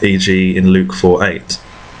Jehovah, e.g. in Luke 4:8.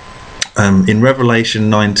 In Revelation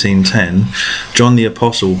 19:10, John the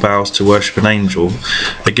Apostle vows to worship an angel,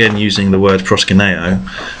 again using the word proskuneo,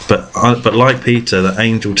 but like Peter, the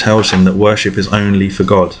angel tells him that worship is only for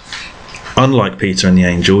God. Unlike Peter and the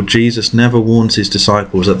angel, Jesus never warns his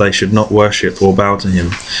disciples that they should not worship or bow to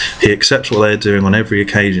him. He accepts what they are doing on every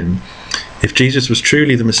occasion. If Jesus was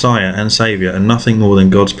truly the Messiah and Saviour and nothing more than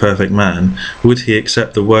God's perfect man, would he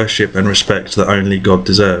accept the worship and respect that only God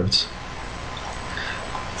deserved?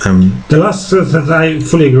 The last sentence, I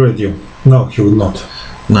fully agree with you. No, he would not.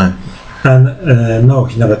 No. And no,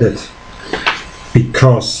 he never did.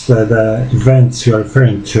 Because the events you are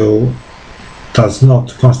referring to does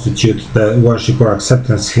not constitute the worship or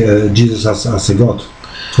acceptance Jesus as a God.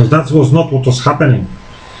 Because that was not what was happening.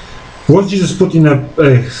 Was Jesus put in a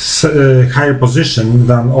higher position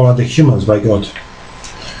than all other humans by God?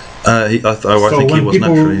 I think he was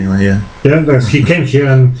naturally anyway, yeah. Yeah, he came here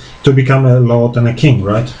and to become a lord and a king,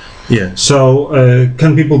 right? Yeah. So,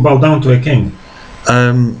 can people bow down to a king?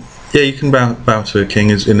 Yeah, you can bow to a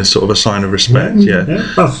king in a sort of a sign of respect, yeah.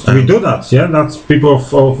 We do that, yeah, that's people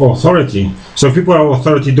of authority. So if people of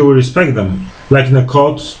authority, do we respect them? Like in a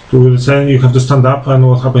court, we will say you have to stand up, and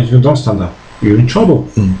what happens if you don't stand up? You're in trouble.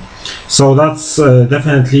 So that's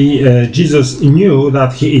definitely, Jesus knew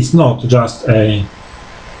that he is not just a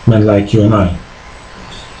man like you and I.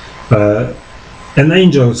 And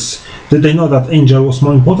angels, did they know that angel was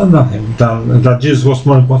more important than him, that Jesus was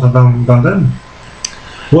more important than them?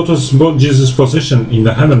 What was Jesus' position in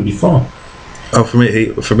the heaven before? Oh, for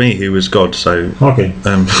me, he was God. So okay.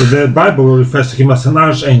 The Bible refers to him as an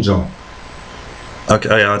archangel.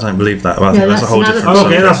 Okay, yeah, I don't believe that. Well, I think that's a whole different subject.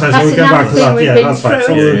 Okay, that's fine. So we come back to that. Yeah, that's fine.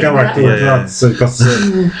 So we'll come back to that because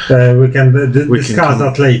we can discuss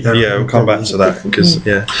that later. Yeah, we'll come back to that because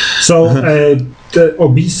So the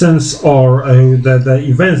obeisance or the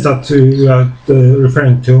events that we are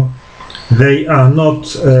referring to, they are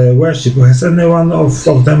not worship. Has anyone of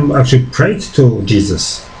them actually prayed to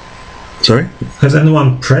Jesus? Sorry? Has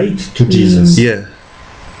anyone prayed to Jesus? Yeah.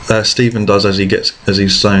 Stephen does as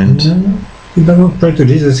he's stoned. He does not pray to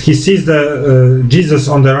Jesus. He sees the Jesus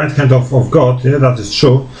on the right hand of God. Yeah, that is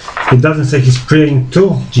true. It doesn't say he's praying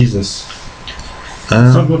to Jesus.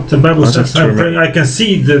 That's not what the Bible says. I can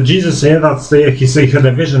see the Jesus here. He had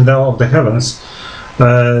a vision there of the heavens.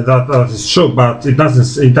 That is true, but it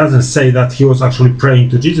doesn't say that he was actually praying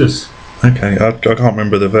to Jesus. Okay, I can't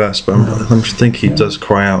remember the verse, but I think he does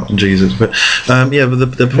cry out to Jesus. But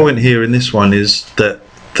but the point here in this one is that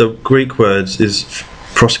the Greek words is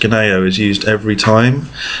proskuneo is used every time,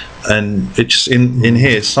 and it's in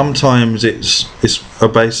here. Sometimes it's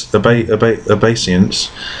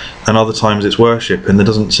obeisance, and other times it's worship, and there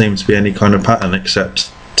doesn't seem to be any kind of pattern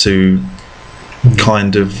except to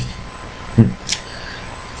kind of.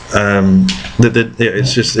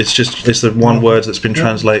 It's the one word that's been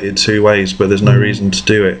translated two ways, but there's no reason to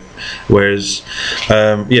do it. Whereas,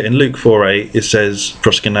 in Luke 4:8 it says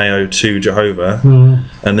proskuneo to Jehovah,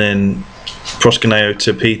 and then proskuneo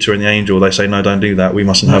to Peter and the angel. They say no, don't do that. We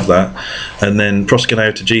mustn't have that. And then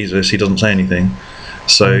proskuneo to Jesus, he doesn't say anything.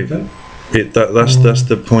 So that's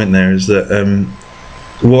the point. There is that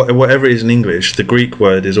whatever it is in English, the Greek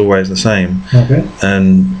word is always the same.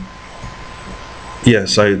 And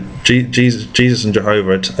so Jesus and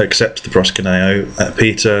Jehovah accept the proskuneo.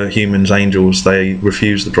 Peter, humans, angels, they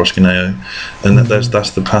refuse the proskuneo, and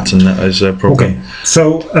that's the pattern that is a problem. Okay,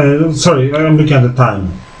 so sorry, I'm looking at the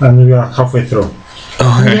time, and we are halfway through.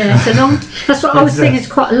 Yeah, it's a long. That's what I was thinking. It's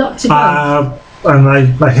quite a lot to go. And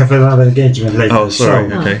I have another engagement later. Oh, sorry.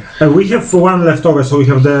 So, okay. We have one left over, so we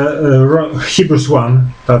have the Hebrews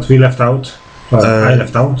 1 that we left out. I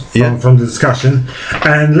left out from the discussion,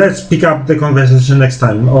 and let's pick up the conversation next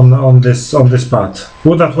time on this part.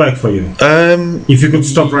 Would that work for you? If you could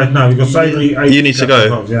stop right now, because you need to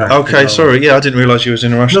go. Okay, sorry. Yeah, I didn't realise you was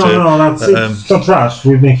in a rush. No, that's not rush.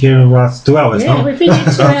 We've been here last 2 hours. Yeah, we've been here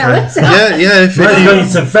 2 hours.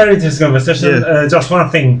 It's a very interesting conversation. Just one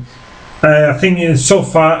thing. I think so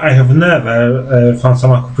far I have never found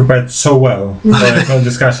someone who prepared so well for a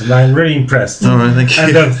discussion. I'm really impressed. All right, thank you.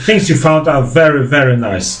 And the things you found are very, very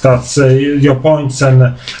nice. That's your points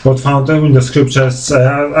and what found in the scriptures,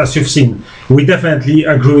 as you've seen. We definitely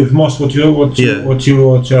agree with most what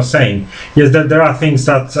you're saying. Yes, there are things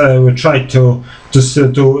that we try to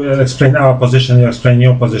explain our position, you explain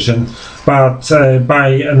your position, but by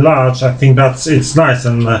and large I think it's nice,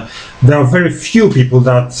 and there are very few people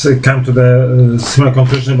that come to the similar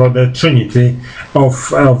conclusion about the Trinity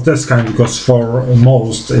of this kind, because for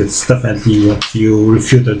most it's definitely what you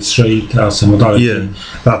refuted straight as a modality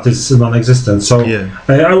that is non-existent. So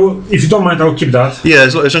if you don't mind, I'll keep that. Yeah,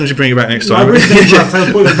 as long as you bring it back next time. I'll read them first.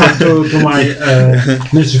 I'll put it back to my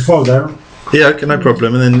ministry folder. Yeah, okay, no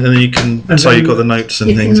problem. And then you can say you got the notes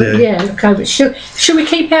and things. Yeah, look over. Should we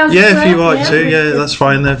keep ours? Yeah, if you like to. Yeah, that's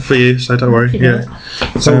fine there for you. So don't worry. Yeah.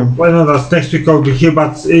 So that's next week I'll be here,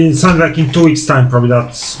 but it sounds like in 2 weeks' time probably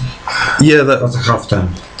that's a half term.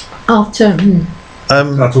 Half term.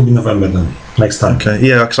 That will be November then. Next time. Okay.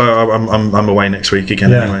 Yeah, because I'm away next week again.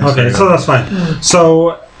 Yeah. Anyway, Okay. So that's fine.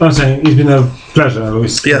 So I'm saying it's been a pleasure,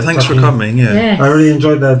 Louis. Yeah. Thanks for coming. Yeah. I really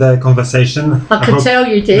enjoyed the conversation. I could tell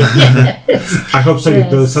you did. Yeah. I hope so. You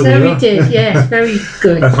do. So we did. Yeah. Very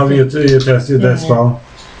good. I hope you do as well.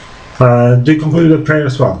 Do you conclude the prayer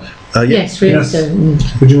as well? Yes, we do.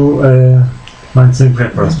 Would you mind saying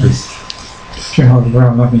prayer for us, please? Jehovah,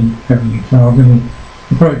 our loving Heavenly Father, we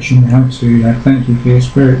approach you now to thank you for your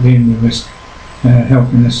Spirit being with us,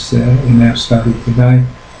 helping us in our study today.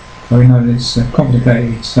 We know it's a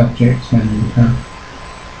complicated subject and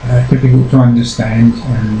difficult to understand,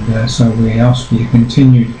 and so we ask for your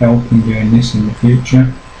continued help in doing this in the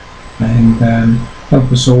future, and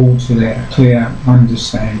help us all to get a clear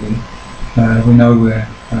understanding. We know we're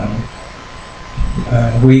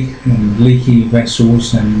weak and leaky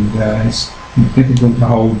vessels, and it's difficult to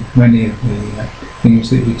hold many of the things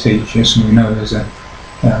that you teach us, and we know there's an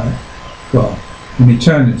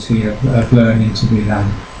eternity of learning to be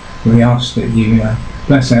done. We ask that you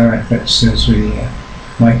bless our efforts as we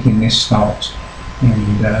making this start,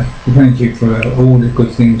 and we thank you for all the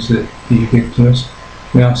good things that you give to us.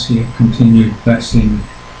 We ask your continued blessing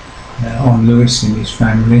on Lewis and his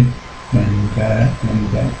family, and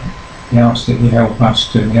we ask that you help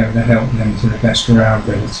us to be able to help them to the best of our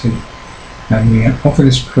ability. And we offer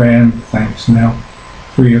this prayer and thanks now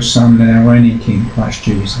through your Son and our reigning King, Christ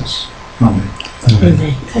Jesus. Amen.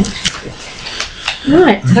 Amen. Thank you.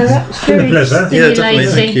 Right, so that's very stimulating. Yeah, definitely.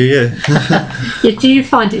 Thank you. Yeah. Do you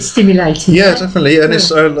find it stimulating? Yeah, definitely. And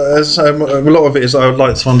it's a lot of it is I would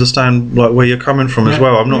like to understand like where you're coming from as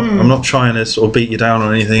well. I'm not trying to sort of beat you down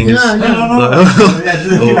or anything. No. I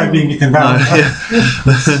didn't feel like being beaten down.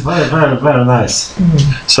 Very, very, very nice.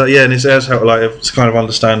 So yeah, and it does help like to kind of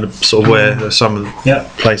understand sort of where some of the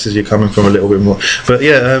places you're coming from a little bit more. But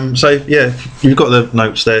yeah, so yeah, you've got the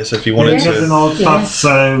notes there. So if you wanted to,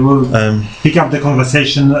 we'll pick up the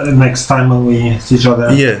conversation next time when we see each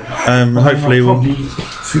other. Yeah, hopefully we'll.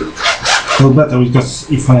 Better because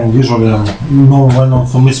if I usually am well known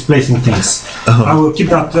for misplacing things, I will keep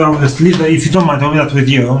that. If you don't mind, I'll leave that with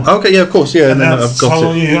you. Okay, yeah, of course, yeah. And then I've got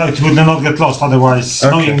so it will not get lost. Otherwise,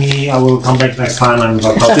 knowing me, I will come back next time. And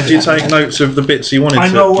did you take notes of the bits you wanted? I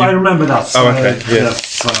know, I remember that. Oh, okay, yeah.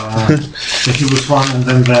 The Hebrews one, and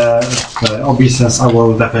then the obeisance. I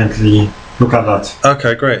will definitely look at that.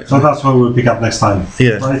 Okay, great. So that's what we'll pick up next time.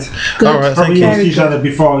 Yeah. Right. Good. All right. Probably Thank we'll see each other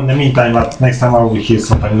before in the meantime, but next time I will be here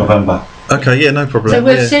sometime in November. Okay, yeah, no problem. So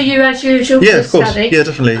we'll see you as usual. Yeah, of course. Study. Yeah,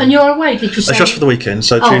 definitely. And you're away, did you say? It's just for the weekend,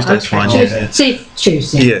 so Tuesday's fine. Yeah. See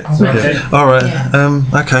Tuesday. Yeah. Okay. All right.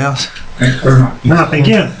 Yeah. Okay. Thanks very much. No, thank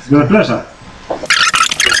you. It's been a pleasure.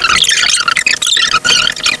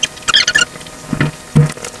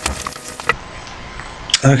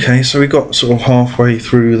 Okay, so we got sort of halfway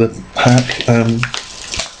through the pack.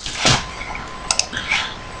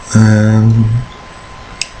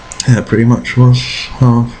 Yeah, pretty much was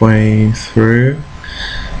halfway through.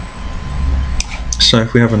 So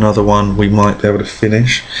if we have another one, we might be able to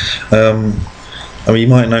finish. I mean, you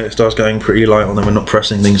might notice I was going pretty light on them and not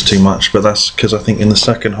pressing things too much, but that's because I think in the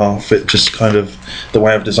second half, it just kind of, the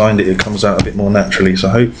way I've designed it, it comes out a bit more naturally. So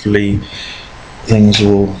hopefully things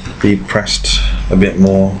will be pressed a bit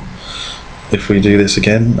more if we do this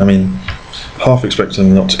again. I mean, half expecting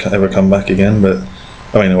them not to ever come back again, but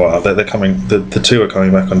I mean, well, they're coming. The two are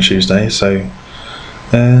coming back on Tuesday, so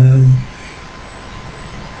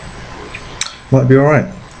might be all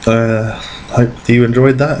right. Hope you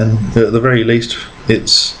enjoyed that, and at the very least,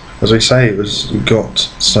 it's, as we say, got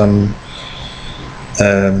some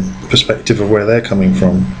perspective of where they're coming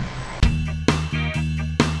from.